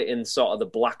you've got it in sort of the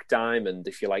black diamond,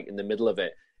 if you like, in the middle of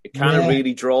it, it kind of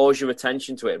really draws your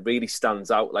attention to it. It really stands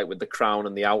out, like with the crown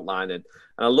and the outline. And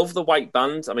I love the white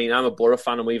band. I mean, I'm a Borough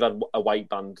fan, and we've had a white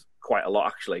band quite a lot,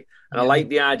 actually. And I like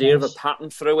the idea of a pattern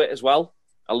through it as well.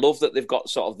 I love that they've got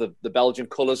sort of the Belgian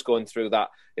colours going through that.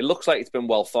 It looks like it's been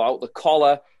well thought out. The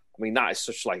collar, I mean, that is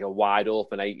such like a wide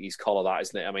open 80s collar, that,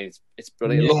 isn't it? I mean, it's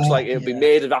brilliant. It looks like it would be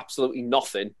made of absolutely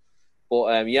nothing.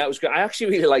 But it was great. I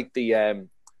actually really liked the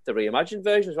reimagined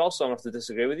version as well, so I'm going to have to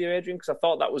disagree with you, Adrian, because I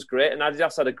thought that was great. And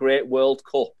Adidas had a great World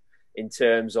Cup in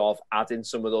terms of adding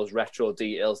some of those retro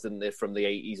details, didn't they, from the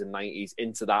 80s and 90s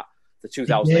into the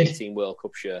 2018 World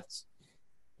Cup shirts.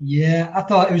 Yeah, I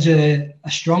thought it was a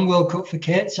strong World Cup for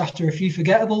kits after a few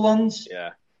forgettable ones.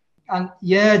 Yeah. And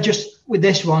just with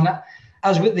this one,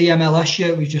 as with the MLS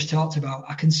shirt we've just talked about,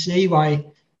 I can see why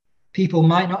people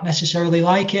might not necessarily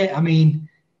like it. I mean,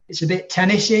 it's a bit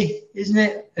tennisy, isn't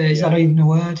it? Is that even a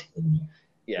word?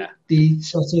 Yeah. The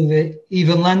sort of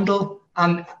even Lendl.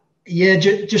 And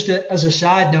just as a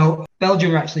side note,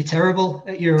 Belgium are actually terrible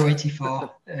at Euro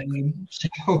 84.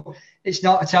 So it's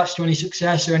not attached to any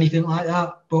success or anything like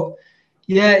that. But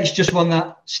it's just one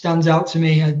that stands out to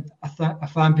me and I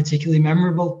find particularly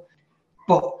memorable.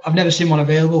 But I've never seen one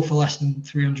available for less than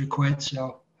 £300,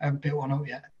 so I haven't picked one up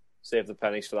yet. Save the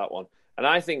pennies for that one. And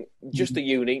I think just the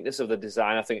uniqueness of the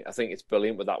design, I think it's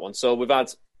brilliant with that one. So we've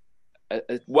had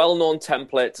a well-known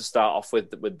template to start off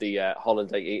with the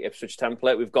Holland 80 Ipswich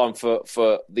template. We've gone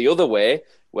for the other way,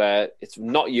 where it's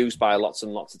not used by lots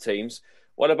and lots of teams.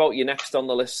 What about you next on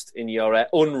the list in your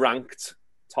unranked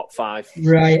top 5?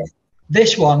 Right.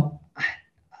 This one,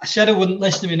 I said I wouldn't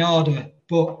list them in order,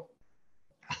 but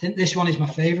I think this one is my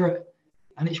favourite.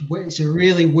 And it's a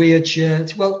really weird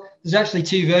shirt. Well, there's actually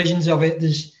 2 versions of it.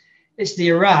 It's the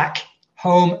Iraq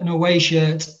home and away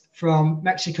shirt from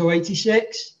Mexico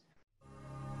 86.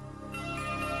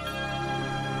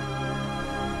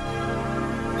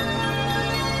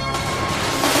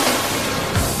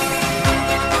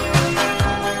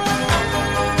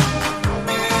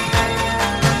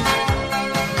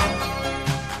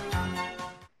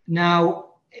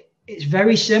 Now, it's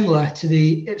very similar to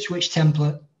the Ipswich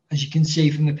template, as you can see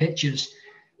from the pictures,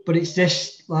 but it's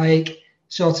this like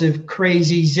sort of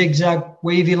crazy zigzag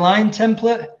wavy line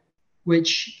template,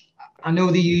 which I know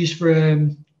they use for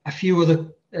a few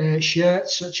other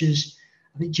shirts, such as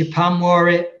I think Japan wore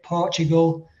it,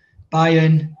 Portugal,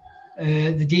 Bayern,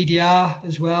 the DDR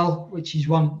as well, which is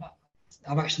one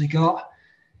I've actually got.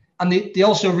 And they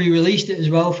also re-released it as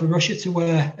well for Russia to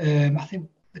wear, I think,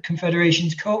 the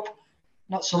Confederations Cup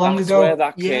not so long ago. Where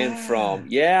that came from.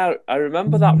 Yeah, I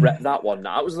remember that one.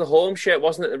 That was the home shirt,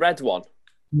 wasn't it? The red one.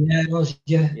 Yeah, it was.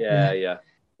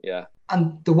 Yeah.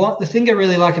 And the thing I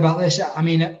really like about this, I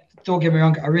mean, don't get me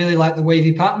wrong, I really like the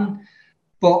wavy pattern,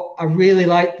 but I really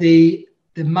like the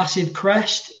massive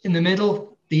crest in the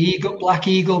middle, the black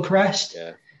eagle crest.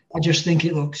 Yeah. I just think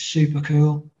it looks super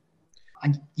cool.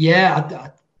 And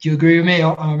do you agree with me,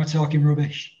 or am I talking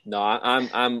rubbish? No,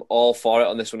 I'm all for it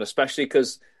on this one, especially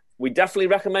because we definitely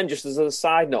recommend, just as a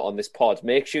side note on this pod,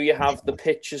 make sure you have the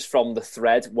pictures from the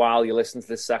thread while you listen to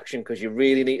this section, because you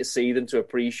really need to see them to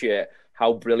appreciate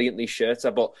how brilliant these shirts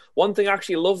are. But one thing I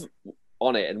actually love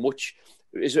on it, and which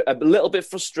is a little bit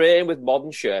frustrating with modern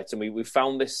shirts, and we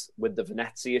found this with the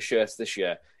Venezia shirts this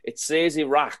year, it says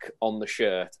Iraq on the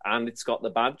shirt and it's got the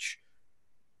badge.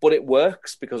 But it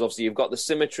works because obviously you've got the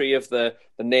symmetry of the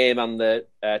name and the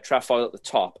trefoil at the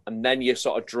top, and then you're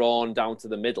sort of drawn down to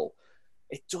the middle.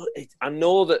 I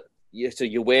know that you're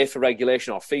UEFA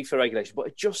regulation or FIFA regulation, but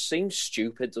it just seems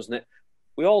stupid, doesn't it?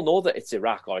 We all know that it's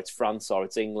Iraq or it's France or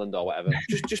it's England or whatever.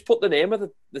 just put the name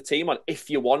of the team on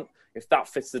if you want, if that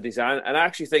fits the design. And I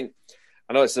actually think,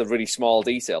 I know it's a really small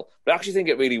detail, but I actually think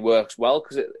it really works well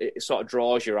because it sort of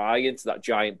draws your eye into that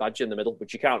giant badge in the middle,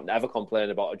 but you can't ever complain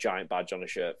about a giant badge on a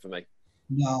shirt for me.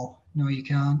 No, you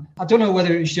can't. I don't know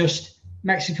whether it was just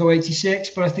Mexico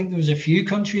 86, but I think there was a few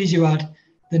countries who had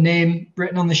the name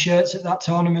written on the shirts at that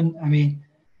tournament. I mean,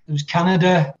 there was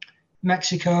Canada,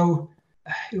 Mexico,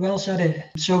 who else had it?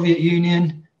 Soviet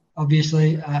Union,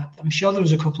 obviously. I'm sure there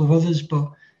was a couple of others,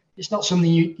 but it's not something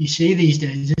you see these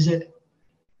days, is it?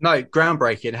 No,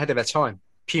 groundbreaking, ahead of their time.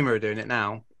 Puma are doing it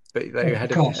now, but they're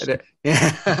ahead of it.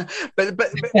 Yeah, but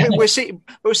we're seeing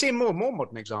more and more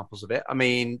modern examples of it. I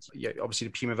mean, obviously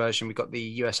the Puma version, we've got the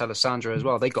US Alessandra as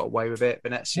well. They got away with it.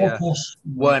 Venezia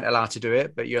weren't allowed to do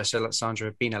it, but US Alessandra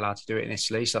have been allowed to do it in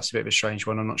Italy, so that's a bit of a strange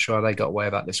one. I'm not sure how they got away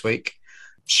with that this week.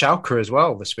 Schalke as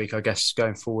well this week, I guess,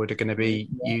 going forward, are going to be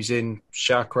using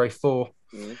Schalke 04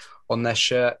 on their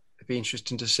shirt. It'd be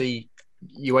interesting to see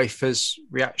UEFA's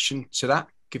reaction to that,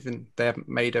 given they haven't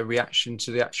made a reaction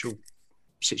to the actual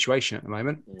situation at the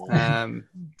moment. Don't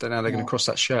know how they're going to cross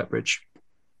that shirt bridge.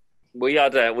 We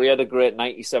had a great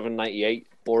 97-98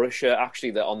 Borough shirt,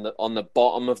 actually, that on the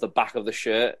bottom of the back of the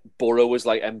shirt, Borough was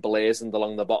like emblazoned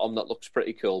along the bottom. That looks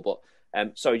pretty cool. But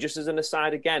sorry, just as an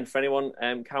aside again, for anyone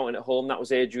counting at home, that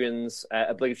was Adrian's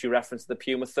obligatory reference to the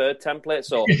Puma third template.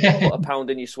 So put a pound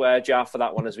in your swear jar for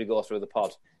that one as we go through the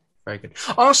pod. Very good.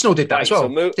 Arsenal did that as well,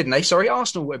 didn't they? Sorry,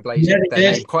 Arsenal were blazing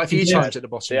their name quite a few times at the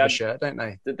bottom of the shirt, don't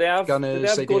they? Did they have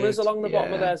gunners along the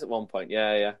bottom of theirs at one point?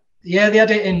 Yeah. Yeah, they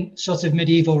had it in sort of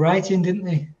medieval writing, didn't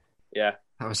they? Yeah.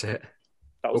 That was it.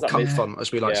 That was or cult font,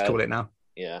 as we like to call it now.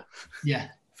 Yeah. Yeah.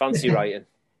 Fancy writing.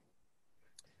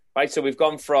 Right, so we've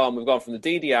gone from the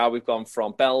DDR, we've gone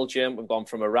from Belgium, we've gone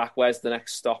from Iraq. Where's the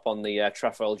next stop on the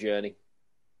Trefoil journey?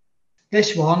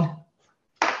 This one,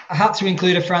 I had to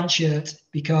include a France shirt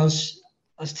because,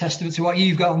 as testament to what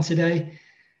you've got on today,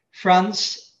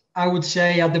 France, I would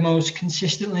say, had the most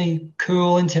consistently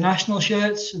cool international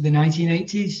shirts of the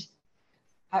 1980s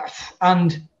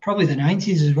and probably the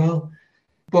 90s as well.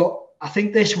 But I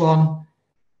think this one,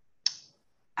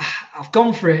 I've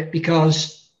gone for it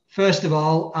because, first of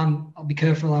all, and I'll be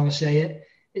careful how I say it,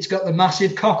 it's got the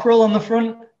massive cockerel on the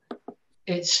front.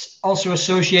 It's also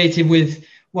associated with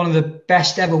one of the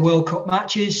best ever World Cup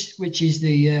matches, which is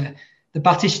the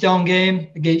Battiston game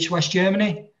against West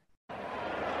Germany.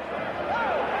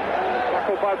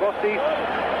 Tackled by Bossi.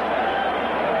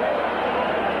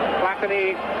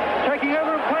 Platini taking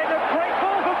over and playing a great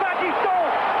ball for Battiston.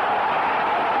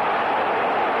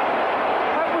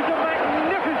 That was a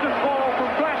magnificent ball from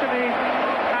Platini,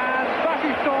 and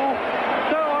Battiston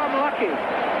so unlucky.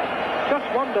 Just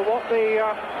wonder what the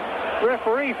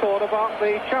referee thought about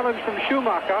the challenge from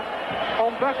Schumacher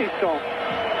on Battiston.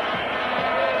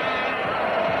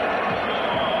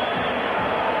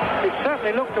 It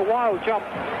certainly looked a wild jump.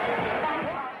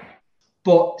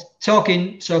 But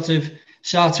talking sort of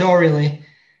sartorially,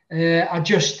 I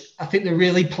think the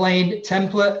really plain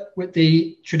template with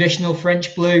the traditional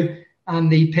French blue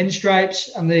and the pinstripes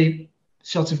and the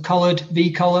sort of collared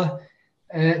V collar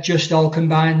just all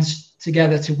combines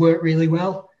together to work really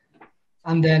well.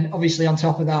 And then obviously on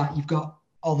top of that, you've got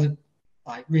all the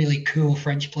like really cool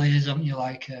French players, haven't you?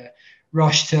 Like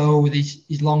Rocheteau with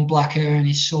his long black hair and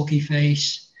his sulky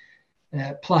face,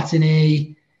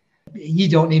 Platini. You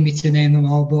don't need me to name them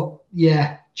all, but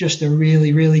yeah, just a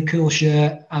really, really cool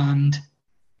shirt and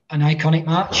an iconic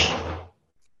match.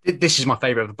 This is my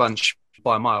favourite of the bunch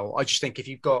by a mile. I just think if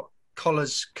you've got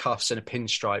collars, cuffs and a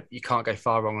pinstripe, you can't go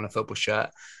far wrong on a football shirt.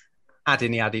 Add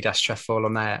in the Adidas Trefoil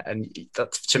on there, and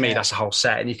that, to me, that's a whole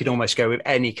set. And you can almost go with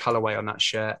any colourway on that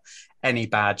shirt, any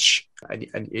badge,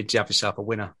 and you'd have yourself a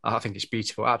winner. I think it's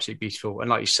beautiful, absolutely beautiful. And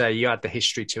like you say, you add the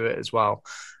history to it as well.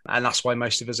 And that's why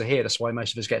most of us are here. That's why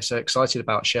most of us get so excited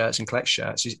about shirts and collect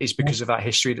shirts, is because of that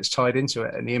history that's tied into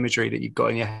it and the imagery that you've got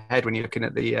in your head when you're looking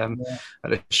at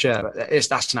the shirt.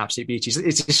 That's an absolute beauty.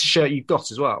 Is this a shirt you've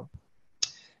got as well?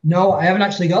 No, I haven't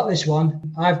actually got this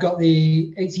one. I've got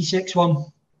the 86 one.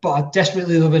 But I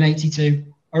desperately love an 82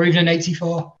 or even an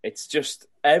 84. It's just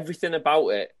everything about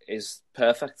it is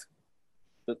perfect.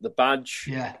 The badge,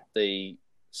 the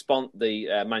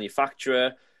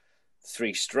manufacturer,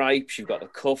 3 stripes. You've got the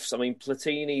cuffs. I mean,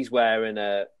 Platini's wearing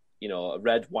a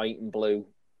red, white, and blue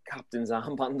captain's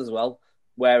armband as well,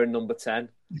 wearing number 10.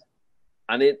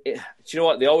 And do you know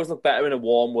what? They always look better in a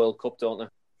warm World Cup, don't they?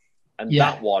 And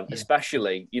that one,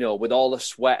 especially, with all the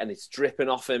sweat and it's dripping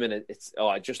off him, and it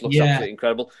just looks absolutely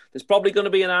incredible. There's probably going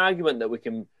to be an argument that we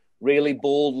can really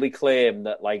boldly claim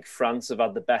that like France have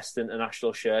had the best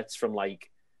international shirts from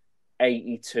like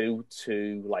 82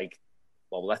 to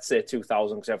let's say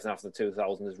 2000, because everything after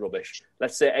 2000 is rubbish.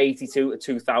 Let's say 82 to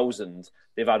 2000,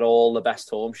 they've had all the best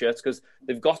home shirts because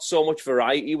they've got so much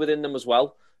variety within them as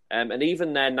well. And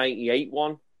even their 98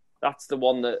 one, That's the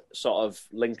one that sort of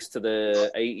links to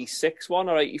the 86 one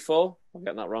or 84. I'm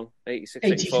getting that wrong. 86,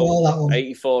 84, that one.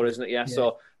 84, isn't it? Yeah. So,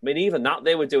 I mean, even that,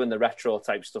 they were doing the retro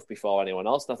type stuff before anyone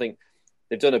else. And I think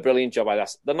they've done a brilliant job.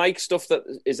 The Nike stuff that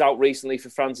is out recently for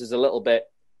France is can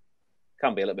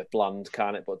be a little bit bland,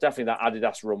 can't it? But definitely that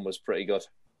Adidas run was pretty good.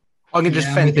 I'm going to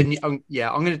I'm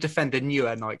going to defend the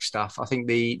newer Nike stuff. I think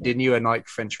the newer Nike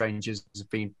French ranges have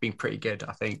been pretty good,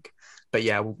 I think. But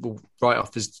yeah, we'll write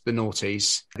off as the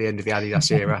noughties at the end of the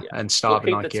Adidas era and start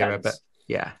the Nike era. But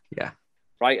yeah.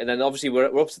 Right, and then obviously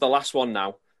we're up to the last one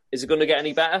now. Is it going to get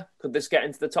any better? Could this get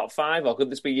into the top 5, or could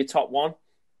this be your top 1?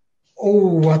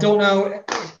 Oh, I don't know.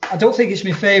 I don't think it's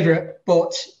my favourite,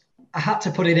 but I had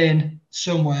to put it in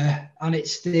somewhere, and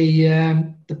it's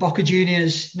the Boca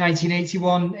Juniors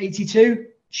 1981-82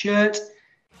 shirt.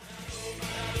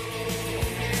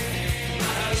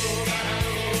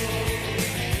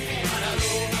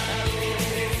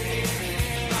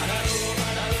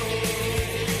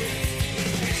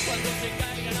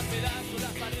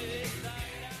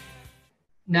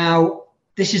 Now,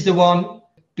 this is the one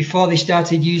before they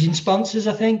started using sponsors,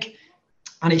 I think,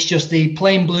 and it's just the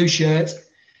plain blue shirt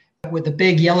with the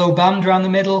big yellow band around the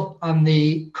middle and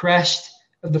the crest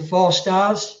of the 4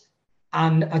 stars.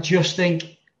 And I just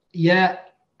think,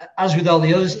 as with all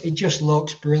the others, it just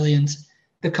looks brilliant.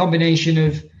 The combination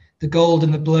of the gold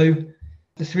and the blue,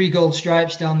 the 3 gold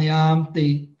stripes down the arm,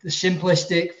 the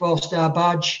simplistic 4-star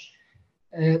badge,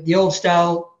 the old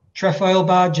style Trefoil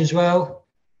badge as well.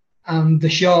 And the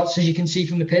shorts, as you can see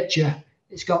from the picture,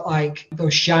 it's got like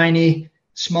those shiny,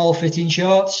 small fitting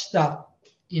shorts that,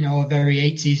 are very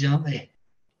 80s, aren't they?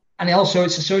 And also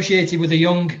it's associated with a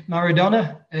young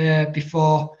Maradona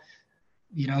before,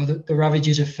 the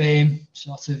ravages of fame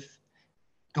sort of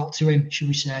got to him, should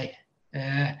we say.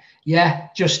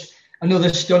 Just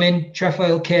another stunning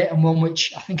Trefoil kit, and one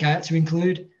which I think I had to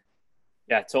include.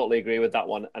 Yeah, totally agree with that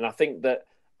one. And I think that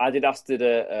Adidas did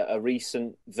a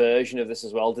recent version of this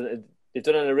as well. They've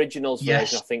done an originals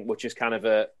version, I think, which is kind of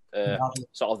a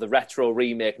sort of the retro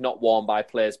remake, not worn by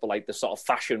players, but like the sort of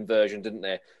fashion version, didn't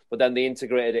they? But then they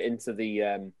integrated it into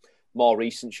the more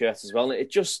recent shirts as well. And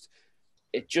it just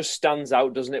stands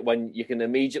out, doesn't it, when you can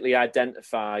immediately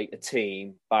identify a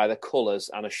team by the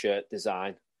colours and a shirt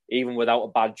design, even without a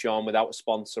badge on, without a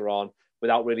sponsor on,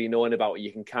 without really knowing about it.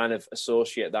 You can kind of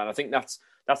associate that. And I think that's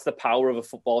the power of a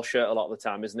football shirt a lot of the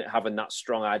time, isn't it? Having that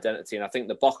strong identity. And I think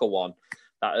the Boca one,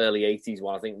 that early 80s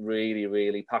one, I think really,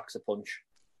 really packs a punch.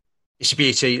 It's a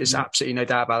beauty. There's absolutely no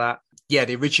doubt about that. Yeah,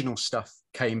 the original stuff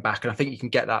came back, and I think you can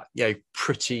get that,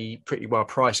 pretty well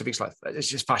priced. I think it's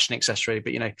just fashion accessory,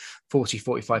 but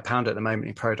 £40-45 at the moment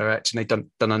in Pro Direct, and they've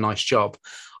done a nice job.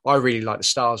 I really like the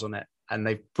stars on it, and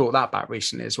they've brought that back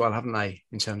recently as well, haven't they?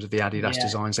 In terms of the Adidas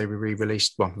designs, they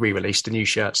re-released the new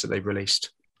shirts that they've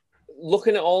released.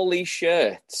 Looking at all these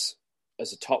shirts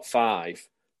as a top 5,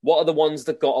 what are the ones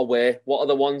that got away? What are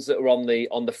the ones that are on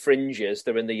the fringes?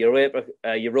 They're in the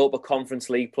Europa Conference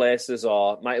League places,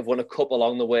 or might have won a cup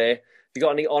along the way. Have you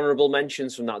got any honourable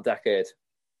mentions from that decade?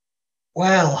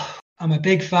 Well, I'm a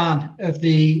big fan of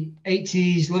the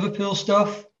 80s Liverpool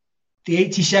stuff, the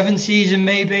 87 season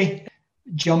maybe.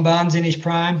 John Barnes in his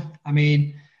prime. I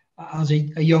mean, as a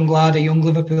young lad, a young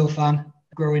Liverpool fan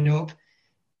growing up,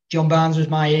 John Barnes was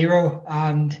my hero,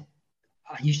 and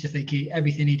I used to think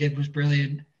everything he did was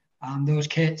brilliant. And those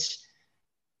kits,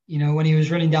 when he was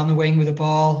running down the wing with a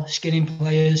ball, skinning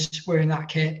players, wearing that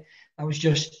kit, that was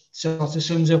just sort of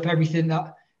sums up everything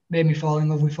that made me fall in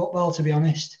love with football, to be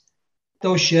honest.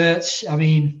 Those shirts, I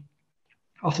mean,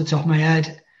 off the top of my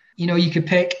head, you could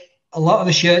pick a lot of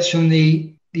the shirts from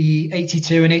the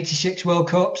 82 and 86 World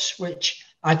Cups, which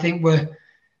I think were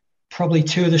probably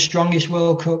 2 of the strongest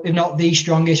World Cup, if not the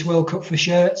strongest World Cup for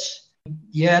shirts.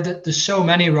 Yeah, there's so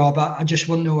many, Rob. I just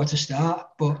wouldn't know where to start.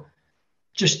 But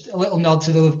just a little nod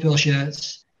to the Liverpool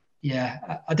shirts.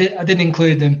 Yeah, I didn't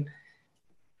include them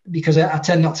because I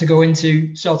tend not to go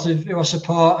into sort of who I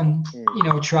support and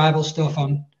tribal stuff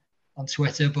on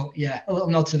Twitter. But yeah, a little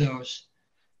nod to those.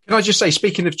 Can I just say,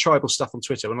 speaking of tribal stuff on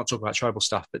Twitter, we're not talking about tribal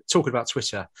stuff, but talking about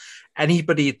Twitter,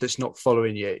 anybody that's not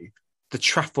following you, the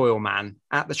Trefoil man,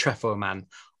 at the Trefoil man,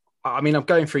 I mean, I'm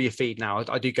going through your feed now.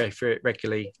 I do go through it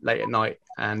regularly late at night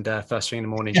and first thing in the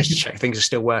morning just to check things are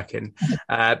still working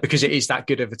because it is that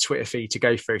good of a Twitter feed to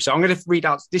go through. So I'm going to read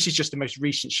out, this is just the most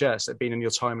recent shirts that have been on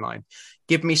your timeline.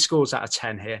 Give me scores out of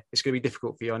 10 here. It's going to be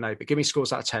difficult for you, I know, but give me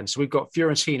scores out of 10. So we've got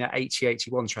Fiorentina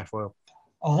 80-81 Trefoil.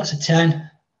 Oh, that's a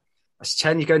 10. That's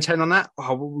 10. You're going 10 on that?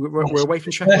 Oh, we're away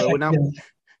from Trefoil.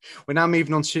 We're now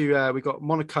moving on to, we've got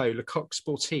Monaco, Le Coq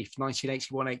Sportif,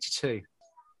 1981-82.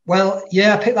 Well,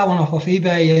 yeah, I picked that one off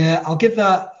eBay. I'll give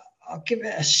that I'll give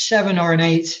it a 7 or an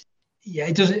 8. Yeah,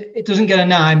 it doesn't get a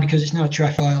 9 because it's not a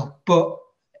trefoil, but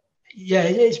yeah,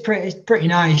 it's pretty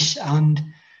nice, and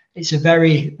it's a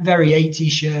very, very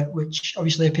 80s shirt, which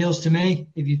obviously appeals to me.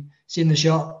 If you've seen the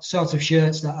sort of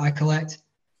shirts that I collect,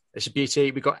 it's a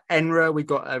beauty. We've got Enra, we've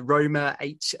got a Roma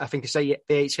 8. I think it's a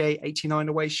VHA 89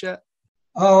 away shirt.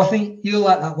 Oh, I think you'll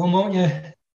like that one, won't you?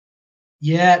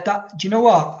 Yeah, do you know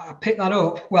what? I picked that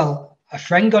up. Well, a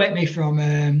friend got it me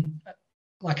from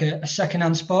like a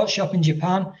second-hand sports shop in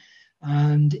Japan,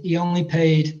 and he only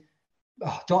paid,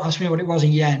 don't ask me what it was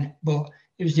in yen, but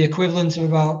it was the equivalent of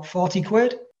about 40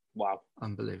 quid. Wow.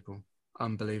 Unbelievable.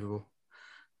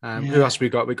 Yeah. Who else we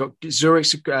got? We got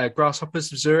Zurich's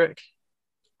Grasshoppers of Zurich.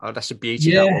 Oh, that's a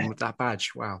beauty, that one with that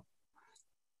badge. Wow.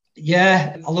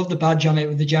 Yeah, I love the badge on it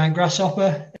with the giant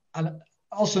grasshopper. And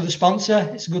also the sponsor.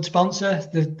 It's a good sponsor,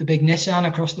 the big Nissan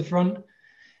across the front.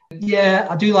 Yeah,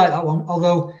 I do like that one.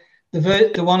 Although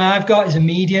the one I've got is a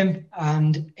medium,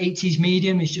 and 80s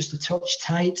medium is just a touch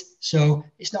tight. So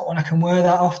it's not one I can wear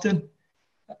that often,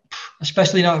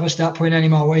 especially not if I start putting any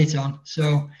more weight on.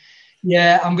 So,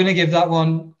 yeah, I'm going to give that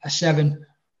one a 7.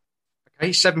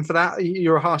 Okay, 7 for that.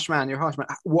 You're a harsh man.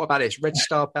 What about this? Red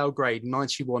Star Belgrade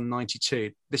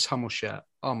 91-92. This Hummel shirt.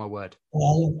 Oh, my word.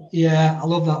 Well, yeah, I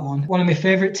love that one. One of my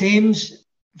favourite teams.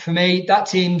 For me, that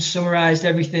team summarised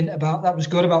everything that was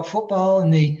good about football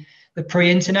in the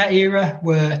pre-internet era,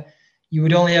 where you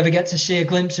would only ever get to see a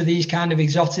glimpse of these kind of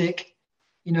exotic,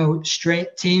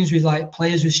 straight teams with like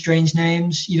players with strange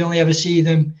names. You'd only ever see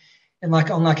them on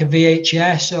like a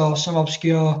VHS or some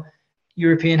obscure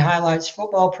European highlights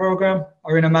football program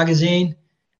or in a magazine.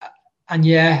 And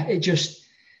yeah,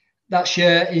 that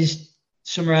shirt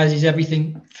summarizes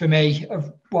everything for me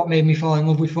of what made me fall in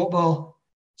love with football.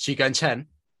 So you're going 10?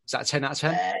 Is that a 10 out of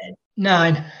 10?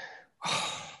 9.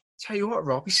 Tell you what,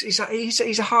 Rob, he's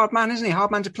a hard man, isn't he?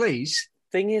 Hard man to please.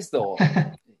 Thing is, though,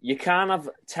 you can't have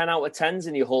 10 out of 10s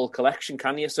in your whole collection,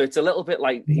 can you? So it's a little bit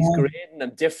like he's grading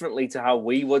them differently to how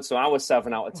we would. So our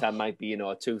 7 out of 10 might be,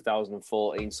 a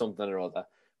 2014 something or other.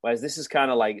 Whereas this is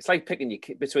kind of like, it's like picking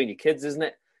between your kids, isn't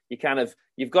it?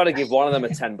 You've got to give one of them a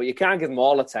 10, but you can't give them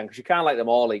all a 10 because you can't like them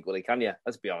all equally, can you?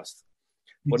 Let's be honest.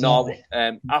 Exactly. But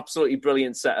no, absolutely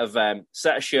brilliant set of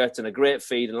shirts and a great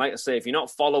feed. And like I say, if you're not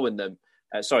following him,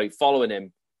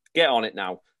 get on it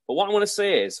now. But what I want to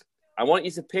say is, I want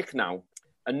you to pick now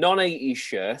a non-80s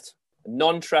shirt, a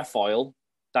non-trefoil,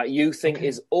 that you think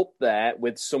is up there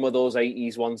with some of those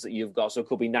 80s ones that you've got. So it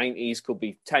could be 90s, could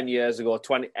be 10 years ago,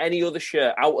 20, any other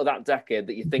shirt out of that decade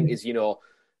that you think is,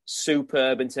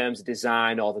 superb in terms of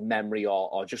design or the memory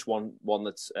or just one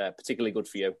that's particularly good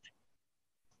for you.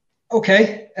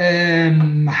 Okay.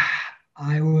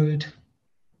 I would...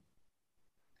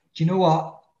 Do you know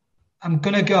what? I'm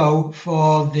going to go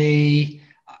for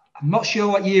I'm not sure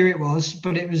what year it was,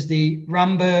 but it was the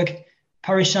Ramberg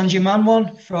Paris Saint-Germain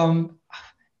one from,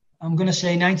 I'm going to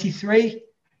say 93.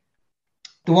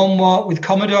 The one with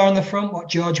Commodore on the front, what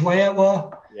George Weah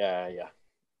wore. Yeah.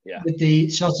 With the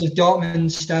sort of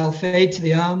Dortmund-style fade to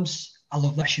the arms. I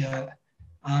love that shirt.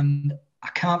 And I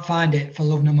can't find it for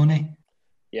love nor money.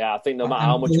 Yeah, I think no matter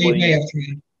how much money...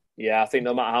 I think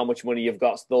no matter how much money you've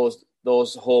got,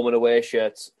 those home and away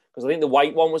shirts, because I think the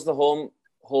white one was the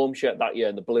home shirt that year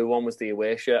and the blue one was the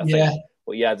away shirt, I think.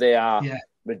 But yeah, they are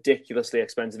ridiculously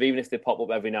expensive, even if they pop up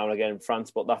every now and again in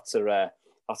France. But that's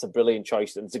a brilliant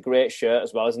choice, and it's a great shirt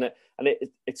as well, isn't it? And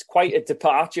it's quite a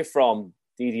departure from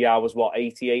DDR was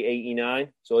 88, 89.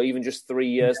 So even just 3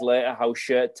 years later, how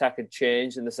shirt tech had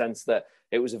changed in the sense that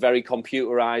it was a very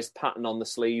computerized pattern on the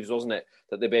sleeves, wasn't it?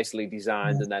 That they basically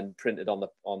designed and then printed on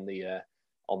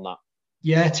that.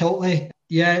 Yeah, totally.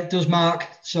 Yeah, it does mark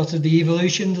sort of the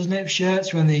evolution, doesn't it, of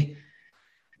shirts when they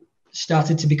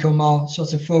started to become more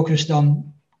sort of focused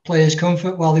on players'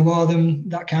 comfort while they wore them,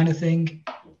 that kind of thing.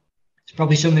 It's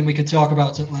probably something we could talk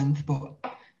about at length, but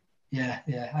yeah,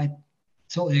 I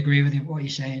totally agree with what you're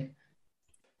saying.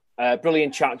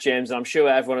 Brilliant chat, James. And I'm sure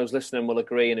everyone who's listening will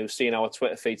agree and who's seen our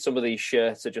Twitter feed. Some of these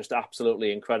shirts are just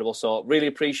absolutely incredible. So really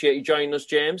appreciate you joining us,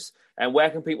 James. And where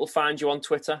can people find you on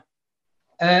Twitter?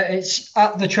 It's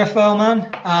at the Trefoil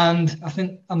Man, and I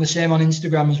think I'm the same on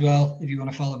Instagram as well, if you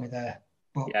want to follow me there.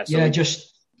 But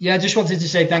just wanted to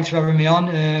say thanks for having me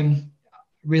on.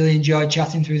 Really enjoyed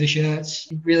chatting through the shirts.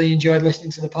 Really enjoyed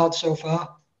listening to the pod so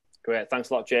far. Great. Thanks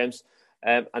a lot, James.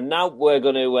 And now we're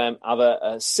going to have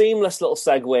a seamless little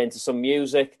segue into some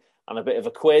music and a bit of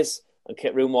a quiz and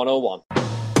Kit Room 101.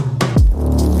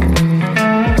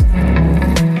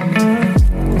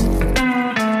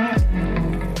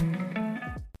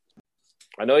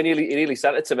 I know he nearly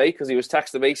sent it to me because he was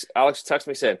texting me. Alex texted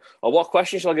me saying, what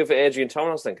question shall I give for Adrian Tom? And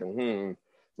I was thinking,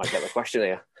 Might get the question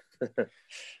here.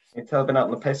 You tell I've been out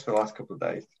on the piss for the last couple of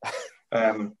days.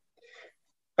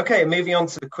 Okay, moving on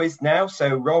to the quiz now.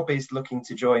 So Rob is looking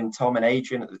to join Tom and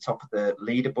Adrian at the top of the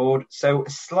leaderboard. So a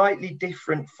slightly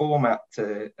different format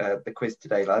to the quiz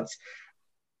today, lads.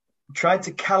 Tried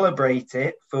to calibrate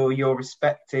it for your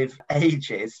respective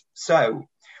ages. So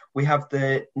we have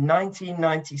the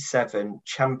 1997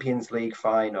 Champions League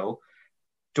final,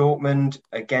 Dortmund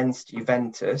against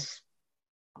Juventus.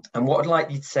 And what I'd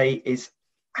like you to say is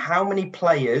how many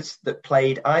players that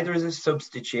played either as a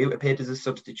substitute, appeared as a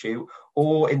substitute,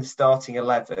 or in the starting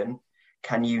 11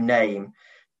 can you name?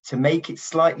 To make it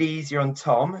slightly easier on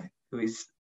Tom, who is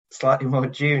slightly more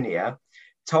junior,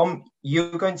 Tom,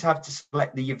 you're going to have to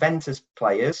select the Juventus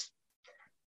players,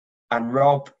 and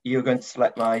Rob, you're going to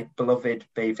select my beloved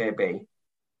BVB.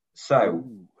 So,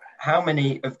 how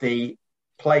many of the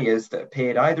players that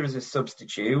appeared either as a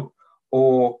substitute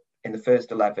or in the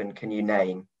first 11 can you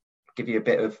name? Give you a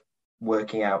bit of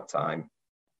working out time.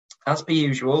 As per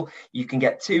usual, you can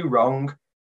get 2 wrong,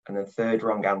 and the third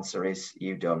wrong answer is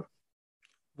you done.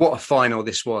 What a final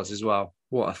this was as well.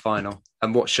 What a final.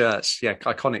 And what shirts. Yeah,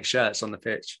 iconic shirts on the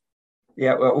pitch.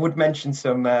 Yeah, well, I would mention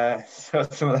some of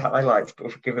the highlights, but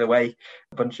we're giving away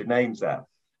a bunch of names there.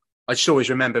 I just always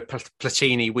remember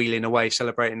Platini wheeling away,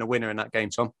 celebrating the winner in that game,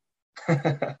 Tom.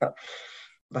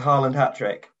 The Haaland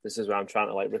hat-trick. This is where I'm trying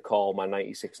to recall my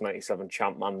 96-97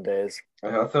 champ man days.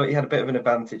 I thought you had a bit of an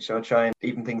advantage, so I'll try and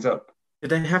even things up.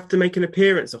 Did they have to make an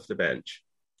appearance off the bench?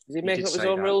 Is he making up his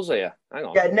own rules here? Hang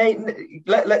on. Yeah,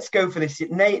 let's go for this.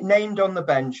 Named on the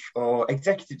bench, or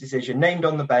executive decision, named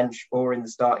on the bench or in the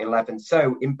starting 11.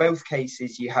 So in both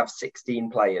cases, you have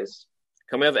 16 players.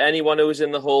 Can we have anyone who's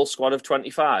in the whole squad of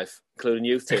 25, including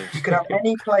youth teams? You can have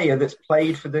any player that's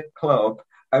played for the club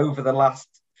over the last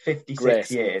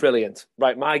 56 years. Brilliant.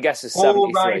 Right, my guess is 73.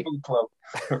 All rival club.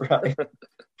 Right.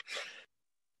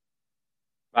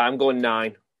 I'm going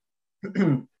 9.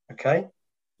 Okay.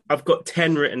 I've got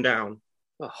 10 written down.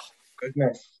 Oh,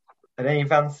 goodness. And any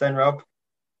advance then, Rob?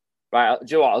 Right, do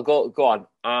you know what? I'll go on.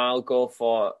 I'll go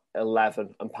for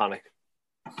 11 and panic.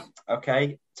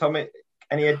 Okay. Tommy,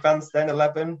 any advance then,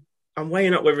 11? I'm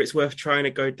weighing up whether it's worth trying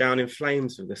to go down in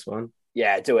flames with this one.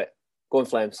 Yeah, do it. Go in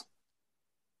flames.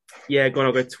 Yeah, go on,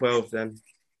 I'll go 12 then.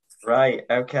 Right,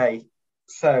 okay.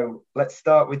 So let's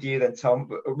start with you then, Tom.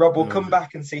 Rob, we'll come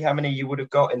back and see how many you would have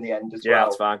got in the end as well. Yeah,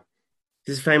 that's fine.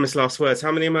 This is famous last words.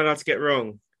 How many am I allowed to get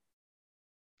wrong?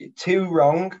 2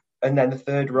 wrong, and then the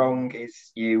third wrong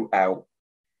is you out.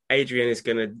 Adrian is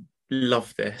going to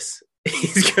love this.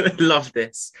 He's going to love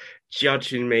this,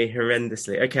 judging me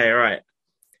horrendously. Okay, all right.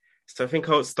 So I think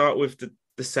I'll start with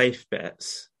the safe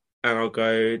bets, and I'll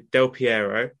go Del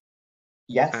Piero.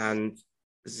 Yes. And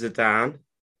Zidane.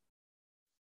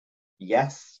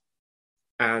 Yes.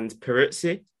 And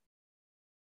Peruzzi.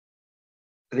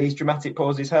 Are these dramatic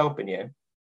pauses helping you?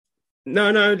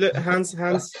 No, look, hands. You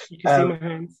can see my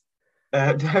hands.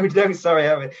 No,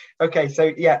 sorry. Okay,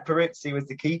 so yeah, Peruzzi was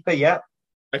the keeper, yeah.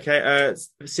 Okay,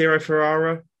 Ciro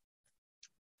Ferrara.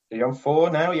 So you're on 4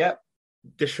 now, yeah.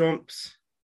 Deschamps.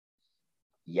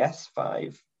 Yes,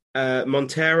 5.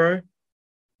 Montero.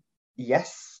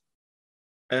 Yes.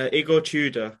 Igor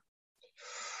Tudor.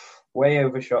 Way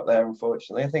overshot there,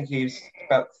 unfortunately. I think he's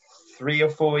about 3 or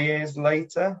 4 years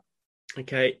later.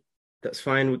 Okay, that's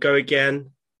fine. We go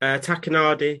again.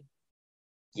 Takanadi.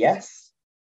 Yes.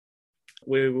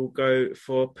 We will go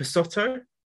for Pisotto.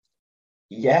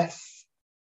 Yes.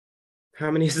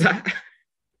 How many is that?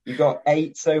 You got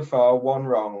 8 so far, 1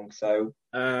 wrong. So.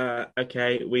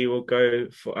 Okay, we will go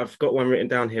for. I've got one written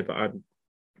down here, but I'm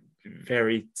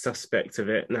very suspect of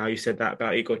it. Now you said that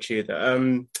about Igor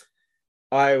Tudor.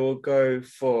 I will go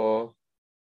for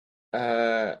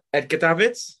Edgar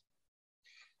Davids.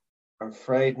 I'm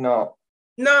afraid not.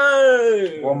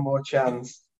 No! 1 more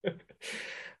chance.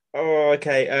 Oh,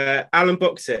 okay. Alan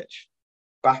Boksic.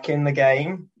 Back in the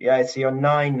game. Yeah, so you're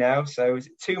 9 now. So is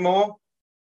it 2 more?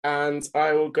 And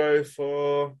I will go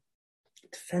for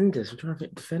defenders. I'm trying to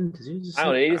think defenders. He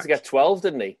needs to get 12,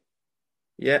 didn't he?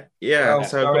 Yeah. Oh,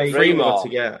 so I've got 3 more to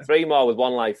get. 3 more with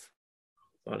 1 life.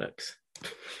 Bollocks.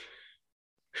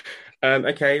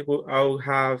 Okay, well, I'll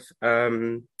have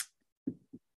hang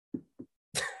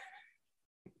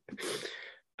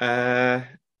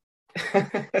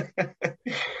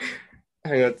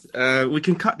on. We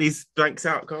can cut these blanks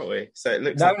out, can't we? So it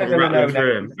looks like I'm rattling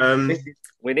through them.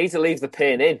 We need to leave the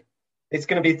pin in. It's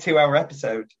going to be a 2-hour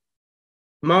episode.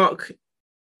 Mark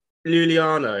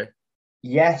Luliano.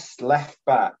 Yes, left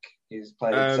back is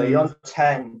played. So you're on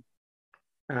 10.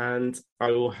 And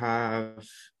I will have...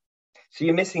 So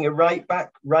you're missing a right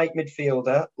back, right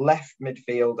midfielder, left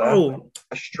midfielder,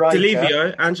 a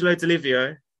striker. Angelo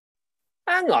Delivio.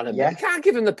 Hang on a minute. You can't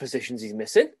give him the positions he's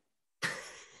missing.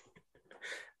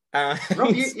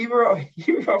 Rob, you were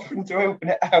offering to open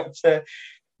it out to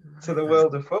the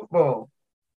world of football.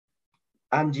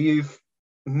 And you've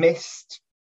missed...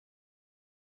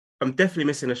 I'm definitely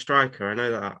missing a striker. I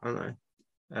know that, aren't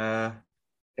I?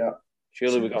 Yeah.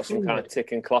 Surely we've got some kind of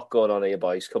ticking clock going on here,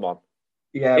 boys. Come on.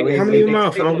 Yeah. How many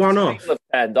more? I'm one off. People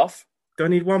have turned off. Do I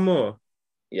need one more?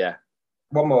 Yeah.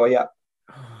 One more, yeah.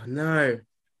 Oh, no.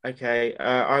 Okay,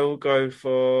 I will go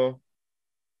for...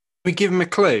 We give him a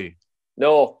clue.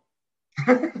 No.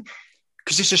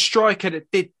 Because it's a striker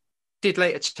that did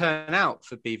later turn out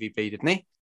for BVB, didn't he?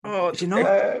 Oh, did you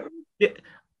not? Yeah.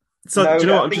 So, no, do you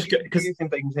know what? I'm just confusing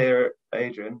things here,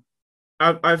 Adrian.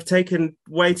 I've taken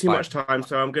way too much time,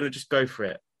 so I'm going to just go for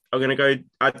it. I'm going to go...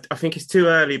 I think it's too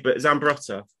early, but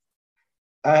Zambrotta.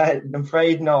 I'm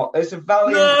afraid not. It's a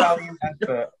valiant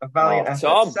effort. A valiant effort.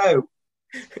 Tom. So,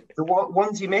 the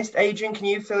ones you missed, Adrian, can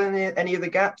you fill in any of the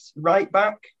gaps? Right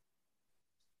back,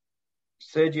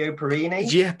 Sergio Perini.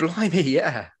 Yeah, blimey,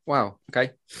 yeah. Wow,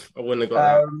 okay. I wouldn't have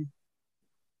got that.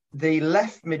 The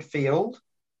left midfield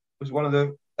was one of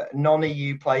the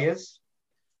non-EU players.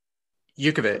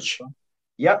 Jukovic.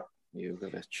 Yep.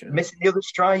 Jukovic. Yeah. Missing the other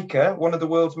striker, one of the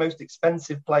world's most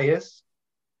expensive players.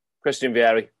 Christian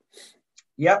Vieri.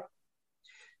 Yep.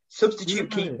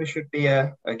 Substitute keeper should be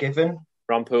a given.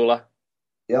 Rampula.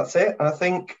 Yeah, that's it. And I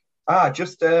think,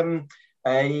 just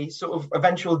a sort of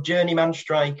eventual journeyman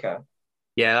striker.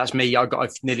 Yeah, that's me.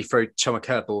 I've nearly thrown Tom a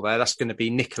curveball there. That's going to be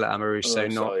Nicola Amoruso,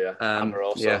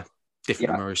 Amoroso. Yeah,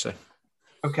 different Amoruso.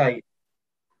 Okay.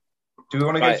 Do we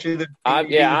want to go through the?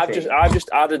 I've just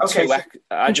added 2.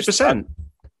 I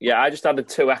just added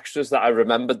 2 extras that I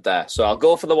remembered there. So I'll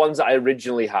go for the ones that I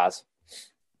originally had.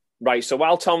 Right. So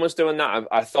while Tom was doing that,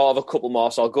 I thought of a couple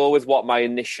more. So I'll go with what my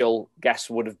initial guess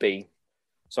would have been.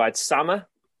 So I had Sammer.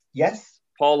 Yes.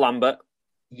 Paul Lambert.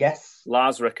 Yes.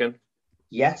 Lars Ricken.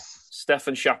 Yes.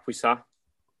 Stefan Chapuisat.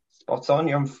 Spot on.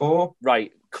 You're on 4.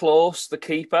 Right. Klose, the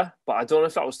keeper, but I don't know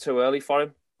if that was too early for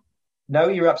him. No,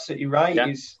 you're absolutely right. Yeah.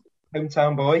 He's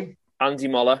hometown boy. Andy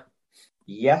Moller.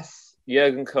 Yes.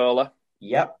 Jurgen Kohler.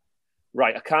 Yep.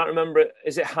 Right, I can't remember.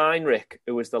 Is it Heinrich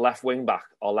who was the left wing back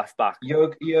or left back?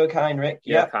 Jörg Heinrich.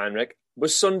 Yeah, Heinrich.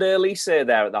 Was Sunday Elise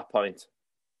there at that point?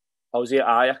 Or was he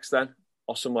at Ajax then?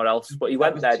 Or somewhere else? But he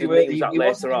went there, didn't he? Was that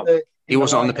later on? He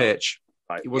wasn't on the pitch.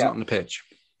 Right. He wasn't on the pitch.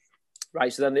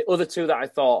 Right, so then the other 2 that I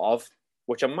thought of,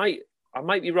 which I might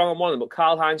be wrong on one of them, but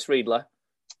Karl-Heinz Riedler,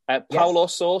 Paulo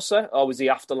Sousa, or was he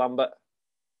after Lambert?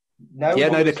 No,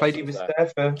 they played. He was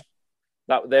there for...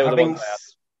 They were the ones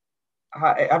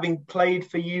having played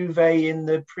for Juve in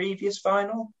the previous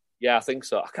final? Yeah, I think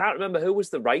so. I can't remember who was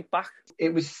the right back.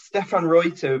 It was Stefan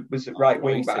Reuter was at right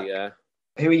wing back. Yeah.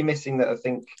 Who are you missing that I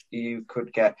think you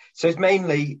could get? So it's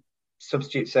mainly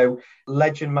substitutes. So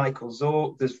legend Michael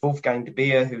Zorc, there's Wolfgang de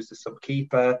Beer, who's the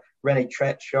sub-keeper, René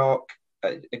Tretschok,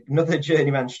 another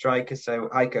journeyman striker, so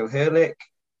Heiko Herrlich.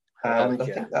 And I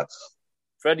think that's...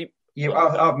 Freddie...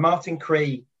 Martin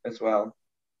Cree as well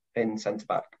in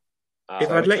centre-back.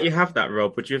 If I'd let you have that,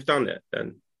 Rob, would you have done it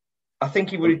then? I think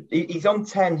he would. He's on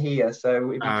 10 here,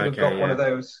 so if he could have got one of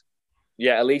those.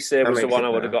 Yeah, Elise was the one I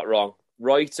would have got wrong.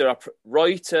 Reuter, I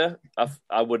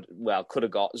could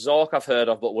have got. Zorc I've heard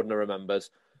of, but wouldn't have remembered.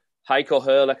 Heiko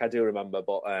Herrlich I do remember,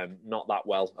 but not that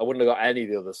well. I wouldn't have got any of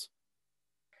the others.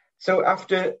 So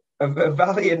after a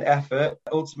valiant effort,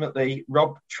 ultimately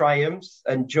Rob triumphs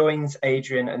and joins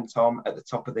Adrian and Tom at the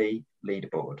top of the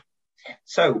leaderboard.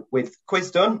 So, with quiz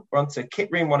done, we're on to Kit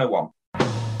Room 101.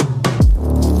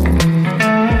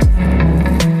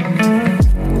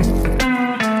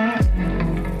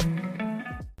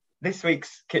 This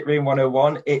week's Kit Room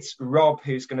 101, it's Rob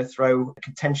who's going to throw a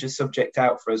contentious subject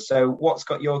out for us. So, what's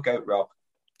got your goat, Rob?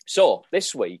 So,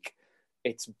 this week,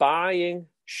 it's buying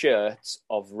shirts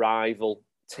of rival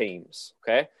teams,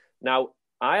 okay? Now,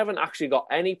 I haven't actually got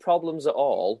any problems at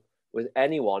all with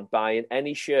anyone buying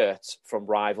any shirts from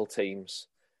rival teams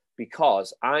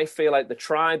because I feel like the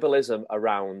tribalism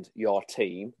around your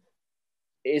team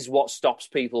is what stops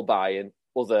people buying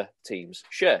other teams'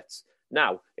 shirts.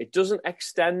 Now, it doesn't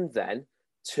extend then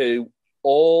to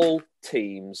all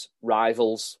teams'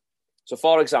 rivals. So,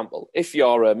 for example, if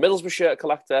you're a Middlesbrough shirt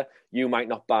collector, you might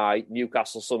not buy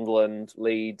Newcastle, Sunderland,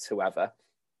 Leeds, whoever.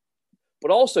 But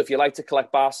also, if you like to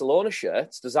collect Barcelona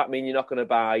shirts, does that mean you're not going to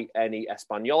buy any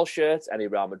Espanyol shirts, any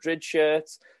Real Madrid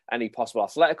shirts, any possible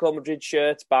Atletico Madrid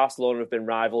shirts? Barcelona have been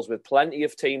rivals with plenty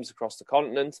of teams across the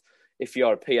continent. If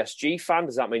you're a PSG fan,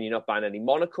 does that mean you're not buying any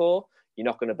Monaco? You're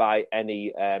not going to buy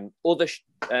any other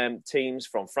teams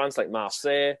from France like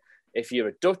Marseille. If you're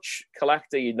a Dutch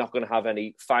collector, you're not going to have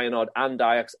any Feyenoord and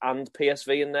Ajax and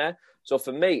PSV in there. So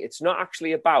for me, it's not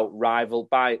actually about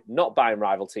not buying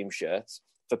rival team shirts.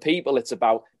 For people, it's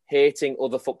about hating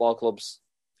other football clubs.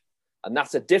 And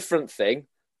that's a different thing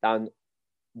than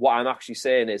what I'm actually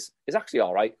saying is actually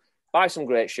all right. Buy some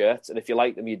great shirts, and if you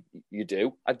like them, you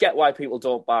do. I get why people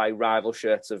don't buy rival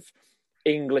shirts of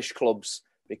English clubs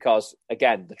because,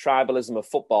 again, the tribalism of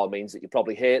football means that you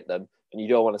probably hate them and you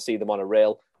don't want to see them on a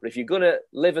rail. But if you're going to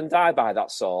live and die by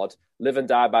that sword, live and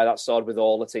die by that sword with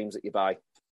all the teams that you buy.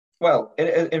 Well,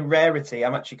 in rarity,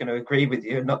 I'm actually going to agree with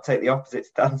you and not take the opposite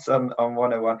stance on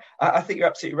 101. I think you're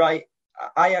absolutely right.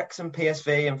 Ajax and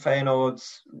PSV and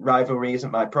Feyenoord's rivalry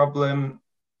isn't my problem.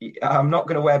 I'm not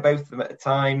going to wear both of them at a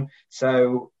time,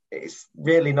 so it's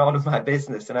really none of my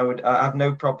business, and I have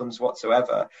no problems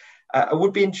whatsoever. I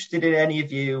would be interested in any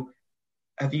of you.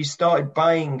 Have you started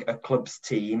buying a club's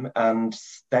team and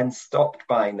then stopped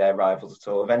buying their rivals at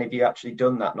all? Have any of you actually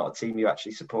done that, not a team you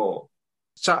actually support?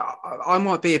 So I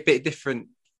might be a bit different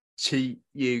to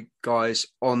you guys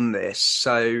on this.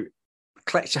 So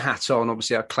collect your hat on.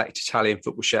 Obviously, I collect Italian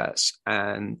football shirts,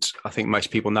 and I think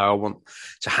most people know I want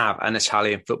to have an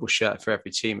Italian football shirt for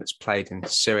every team that's played in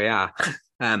Serie A.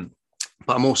 But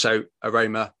I'm also a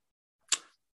Roma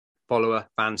follower,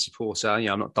 fan, supporter.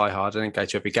 I'm not diehard. I don't go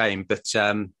to every game, but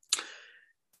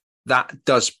that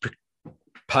does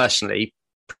personally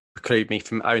preclude me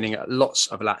from owning lots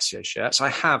of Lazio shirts. I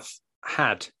have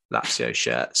had Lazio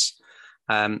shirts.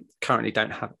 Currently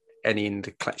don't have any in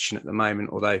the collection at the moment,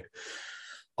 although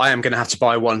I am going to have to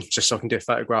buy one just so I can do a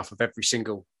photograph of every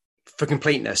single, for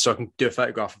completeness, so I can do a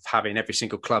photograph of having every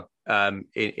single club in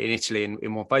Italy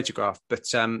in one photograph. But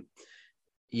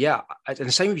yeah, and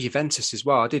the same with Juventus as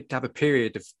well. I did have a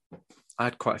period of, I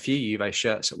had quite a few Juve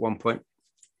shirts at one point,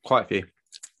 quite a few,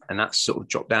 and that's sort of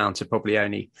dropped down to probably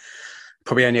only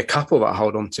a couple that I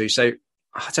hold on to. So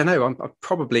I don't know. I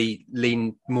probably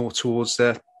lean more towards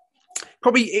the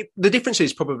difference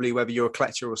is probably whether you're a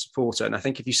collector or a supporter. And I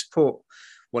think if you support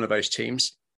one of those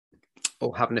teams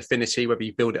or have an affinity, whether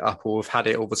you build it up or have had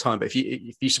it all the time, but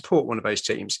if you support one of those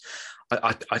teams,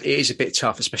 it is a bit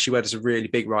tough, especially where there's a really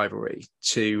big rivalry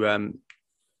to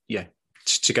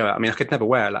go out. I mean, I could never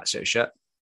wear a Lazio shirt,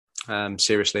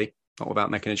 seriously, not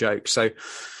without making a joke. So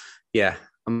yeah,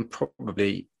 I'm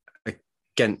probably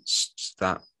against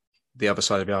that, the other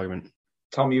side of the argument.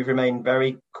 Tom, you've remained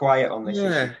very quiet on this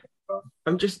issue.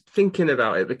 I'm just thinking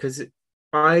about it because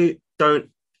I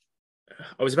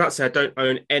was about to say I don't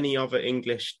own any other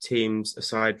English teams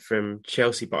aside from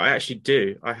Chelsea, but I actually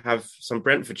do. I have some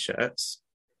Brentford shirts,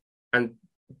 and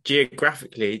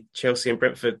geographically, Chelsea and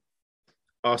Brentford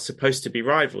are supposed to be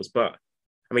rivals, but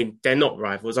I mean, they're not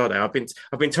rivals, are they? I've been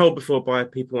told before by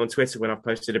people on Twitter when I've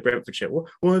posted a Brentford shirt,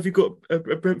 why have you got a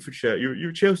Brentford shirt? You're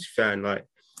a Chelsea fan, like.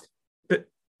 But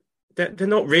they're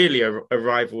not really a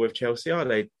rival of Chelsea, are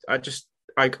they? I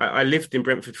lived in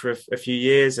Brentford for a few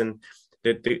years, and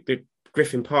the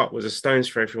Griffin Park was a stone's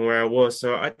throw from where I was,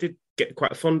 so I did get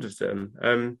quite fond of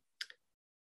them.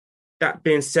 That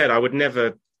being said, I would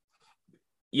never,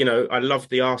 I loved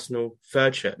the Arsenal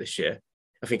third shirt this year.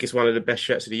 I think it's one of the best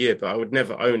shirts of the year, but I would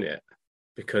never own it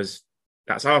because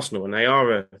that's Arsenal and they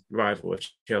are a rival of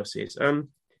Chelsea's.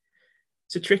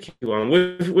 It's a tricky one.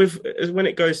 With when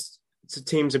it goes to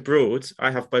teams abroad,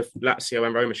 I have both Lazio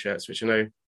and Roma shirts, which I know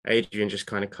Adrian just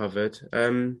kind of covered.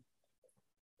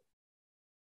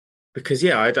 Because,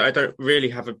 I don't really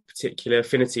have a particular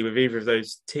affinity with either of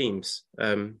those teams.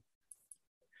 I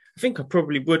think I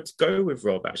probably would go with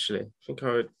Rob, actually. I think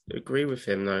I would agree with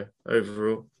him, though,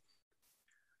 overall.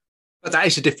 But that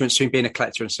is the difference between being a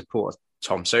collector and supporter,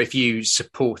 Tom. So if you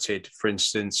supported, for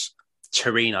instance,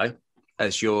 Torino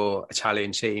as your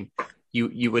Italian team,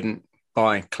 you wouldn't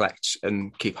buy and collect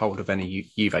and keep hold of any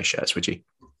Juve shirts, would you?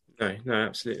 No,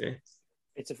 absolutely.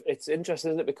 It's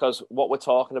interesting, isn't it? Because what we're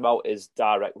talking about is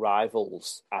direct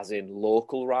rivals, as in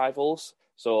local rivals.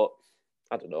 So,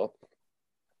 I don't know,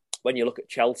 when you look at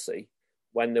Chelsea,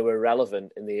 when they were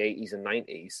relevant in the 80s and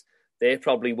 90s, they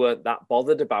probably weren't that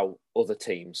bothered about other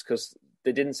teams because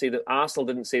Arsenal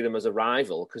didn't see them as a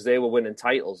rival because they were winning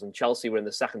titles and Chelsea were in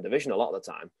the second division a lot of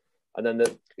the time. And then,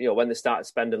 when they started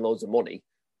spending loads of money,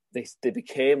 they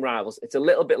became rivals. It's a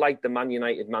little bit like the Man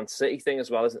United Man City thing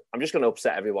as well, isn't it? I'm just going to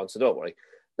upset everyone, so don't worry.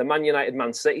 The Man United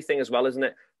Man City thing as well, isn't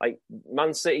it? Like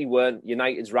Man City weren't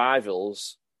United's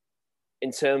rivals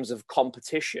in terms of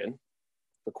competition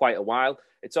for quite a while.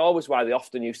 It's always why they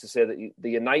often used to say that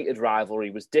the United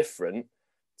rivalry was different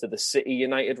to the City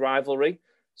United rivalry.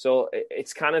 So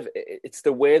it's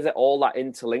the way that all that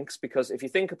interlinks, because if you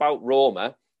think about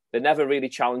Roma, they're never really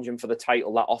challenging for the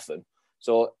title that often.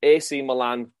 So AC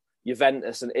Milan,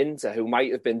 Juventus and Inter, who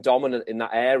might have been dominant in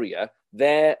that area,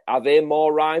 are they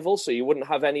more rivals? So you wouldn't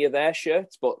have any of their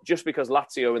shirts, but just because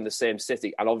Lazio are in the same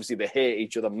city and obviously they hate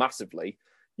each other massively,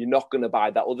 you're not going to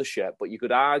buy that other shirt. But you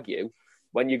could argue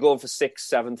when you're going for 6th,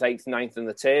 7th, 8th, 9th in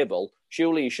the table,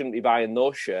 surely you shouldn't be buying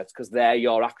those shirts because they're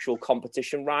your actual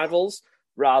competition rivals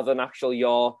rather than actual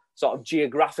your sort of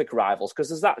geographic rivals, because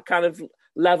there's that kind of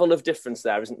level of difference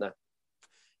there, isn't there?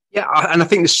 Yeah, and I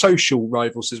think the social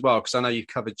rivals as well, because I know you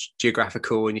covered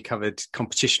geographical and you covered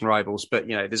competition rivals, but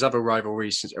there's other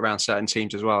rivalries around certain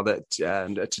teams as well that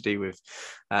are to do with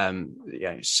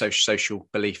social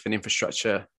belief and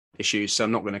infrastructure issues. So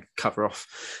I'm not going to cover off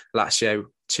Lazio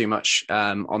too much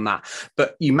on that.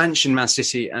 But you mentioned Man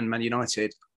City and Man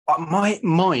United. My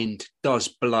mind does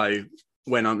blow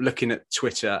when I'm looking at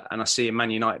Twitter and I see a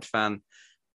Man United fan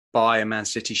buy a Man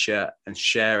City shirt and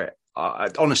share it.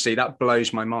 Honestly, that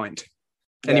blows my mind.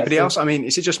 Anybody else? I mean,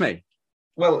 is it just me?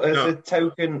 Well, as a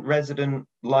token resident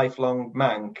lifelong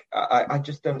Manc, I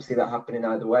just don't see that happening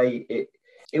either way.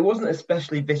 It wasn't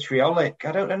especially vitriolic.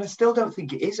 I still don't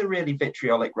think it is a really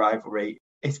vitriolic rivalry.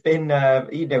 It's been,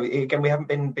 again, we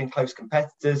haven't been close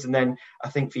competitors. And then I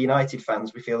think for United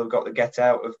fans, we feel they've got to get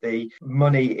out of the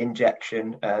money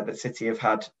injection that City have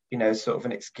had, sort of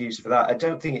an excuse for that. I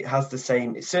don't think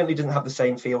it certainly doesn't have the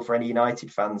same feel for any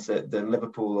United fans that the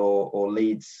Liverpool or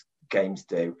Leeds games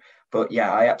do. But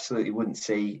yeah, I absolutely wouldn't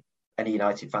see any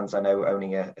United fans I know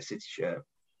owning a City shirt.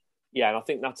 Yeah, and I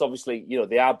think that's obviously,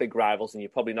 they are big rivals and you're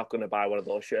probably not going to buy one of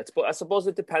those shirts. But I suppose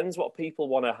it depends what people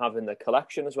want to have in their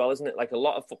collection as well, isn't it? Like a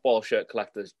lot of football shirt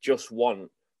collectors just want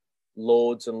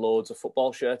loads and loads of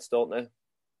football shirts, don't they?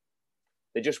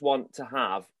 They just want to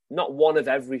have not one of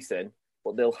everything,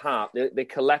 but they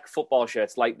collect football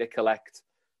shirts like they collect,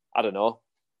 I don't know,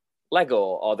 Lego,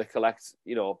 or they collect,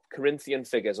 Corinthian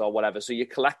figures or whatever. So you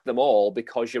collect them all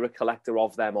because you're a collector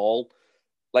of them all.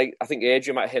 Like, I think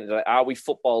Adrian might hint at, are we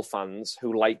football fans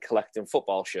who like collecting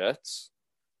football shirts?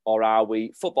 Or are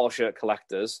we football shirt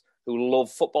collectors who love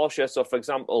football shirts? So, for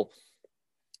example,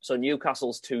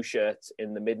 Newcastle's 2 shirts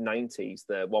in the mid-90s,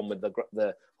 the one with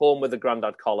the home with the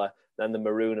grandad collar, then the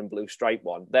maroon and blue stripe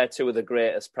one. They're 2 of the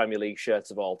greatest Premier League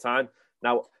shirts of all time.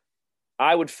 Now,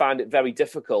 I would find it very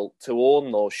difficult to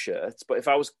own those shirts, but if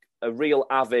I was a real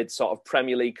avid sort of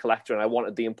Premier League collector and I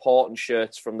wanted the important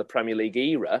shirts from the Premier League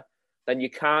era, then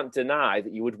you can't deny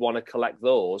that you would want to collect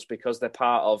those because they're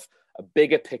part of a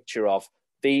bigger picture of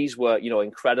these were,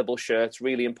 incredible shirts,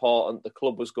 really important. The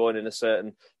club was going in a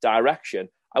certain direction.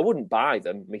 I wouldn't buy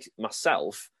them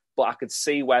myself, but I could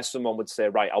see where someone would say,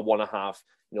 right, I want to have,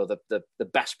 the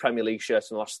best Premier League shirts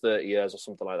in the last 30 years or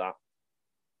something like that.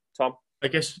 Tom? I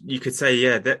guess you could say,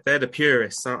 yeah, they're the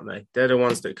purists, aren't they? They're the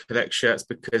ones that collect shirts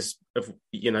because of,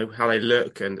 how they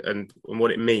look and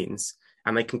what it means.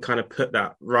 And they can kind of put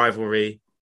that rivalry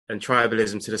and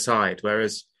tribalism to the side.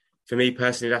 Whereas for me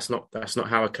personally, that's not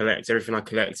how I collect. Everything I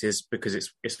collect is because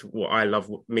it's what I love,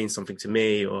 what means something to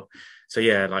me. So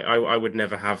yeah, like I would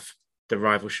never have the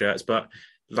rival shirts. But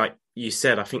like you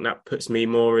said, I think that puts me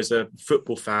more as a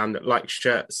football fan that likes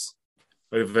shirts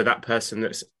over that person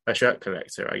that's a shirt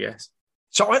collector, I guess.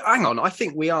 So hang on, I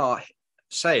think we are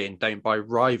saying don't buy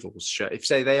rivals shirt. If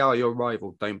say they are your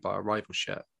rival, don't buy a rival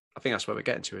shirt. I think that's where we're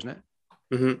getting to, isn't it?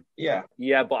 Mm-hmm.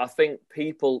 Yeah, but I think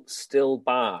people still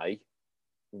buy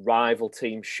rival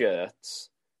team shirts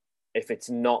if it's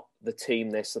not the team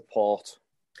they support.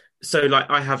 So, like,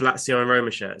 I have Lazio and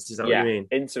Roma shirts. Is that what you mean?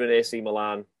 Inter and AC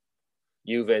Milan,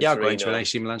 Juve. Yeah, I've got Inter and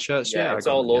AC Milan shirts. Yeah, it's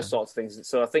all those sorts of things.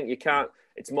 So I think you can't.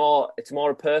 It's more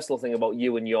a personal thing about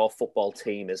you and your football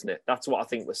team, isn't it? That's what I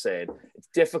think we're saying. It's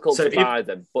difficult to buy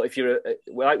them, but if you're,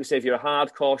 like we say, if you're a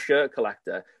hardcore shirt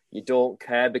collector, you don't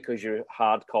care because you're a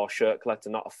hardcore shirt collector,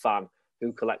 not a fan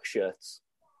who collects shirts.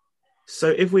 So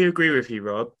if we agree with you,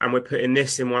 Rob, and we're putting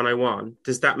this in 101,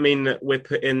 does that mean that we're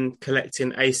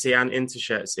collecting AC and Inter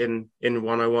shirts in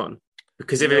 101?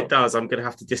 Because if it does, I'm going to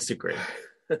have to disagree.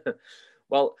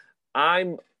 Well,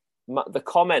 the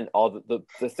comment or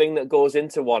the thing that goes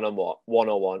into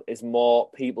 101 is more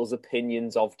people's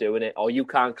opinions of doing it. Or you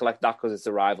can't collect that because it's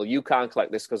a rival. You can't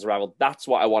collect this because it's a rival. That's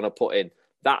what I want to put in.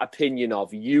 That opinion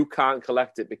of you can't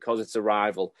collect it because it's a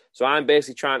rival. So I'm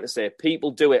basically trying to say people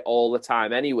do it all the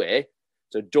time anyway.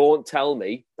 So don't tell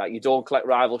me that you don't collect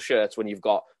rival shirts when you've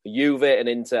got a Juve, an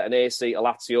Inter, an AC, a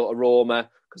Lazio, a Roma,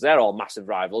 because they're all massive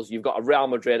rivals. You've got a Real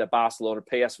Madrid, a Barcelona,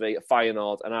 a PSV, a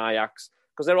Feyenoord, an Ajax,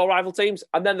 because they're all rival teams.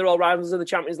 And then they're all rivals in the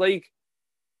Champions League.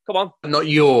 Come on. Not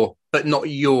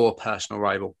your personal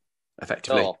rival.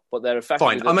 effectively. Oh, but they're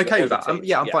effectively fine. I'm okay with that.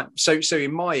 teams. I'm fine. So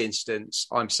in my instance,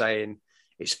 I'm saying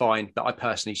it's fine that I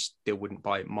personally still wouldn't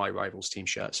buy my rivals' team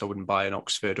shirts. I wouldn't buy an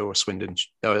Oxford or a Swindon.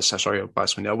 Sorry, I'd buy a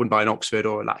Swindon. I wouldn't buy an Oxford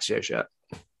or a Lazio shirt.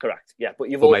 Correct. Yeah, but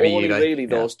you've Or only maybe really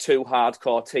those two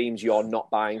hardcore teams you're not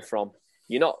buying from.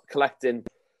 You're not collecting,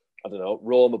 I don't know,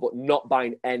 Roma, but not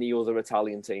buying any other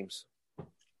Italian teams.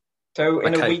 So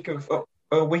in a week of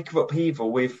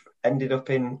upheaval, we've ended up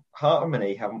in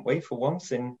harmony, haven't we? For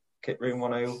once in Kit Room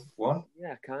 101.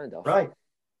 Yeah, kind of. Right.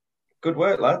 Good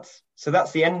work, lads. So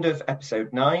that's the end of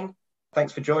episode 9.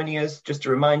 Thanks for joining us. Just a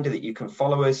reminder that you can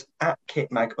follow us at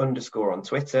kitmag_ on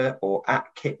Twitter or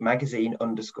at kitmagazine_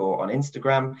 on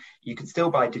Instagram. You can still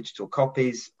buy digital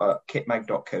copies at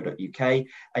kitmag.co.uk,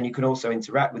 and you can also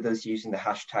interact with us using the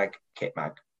hashtag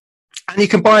kitmag. And you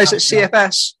can buy us at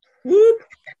CFS. Woo!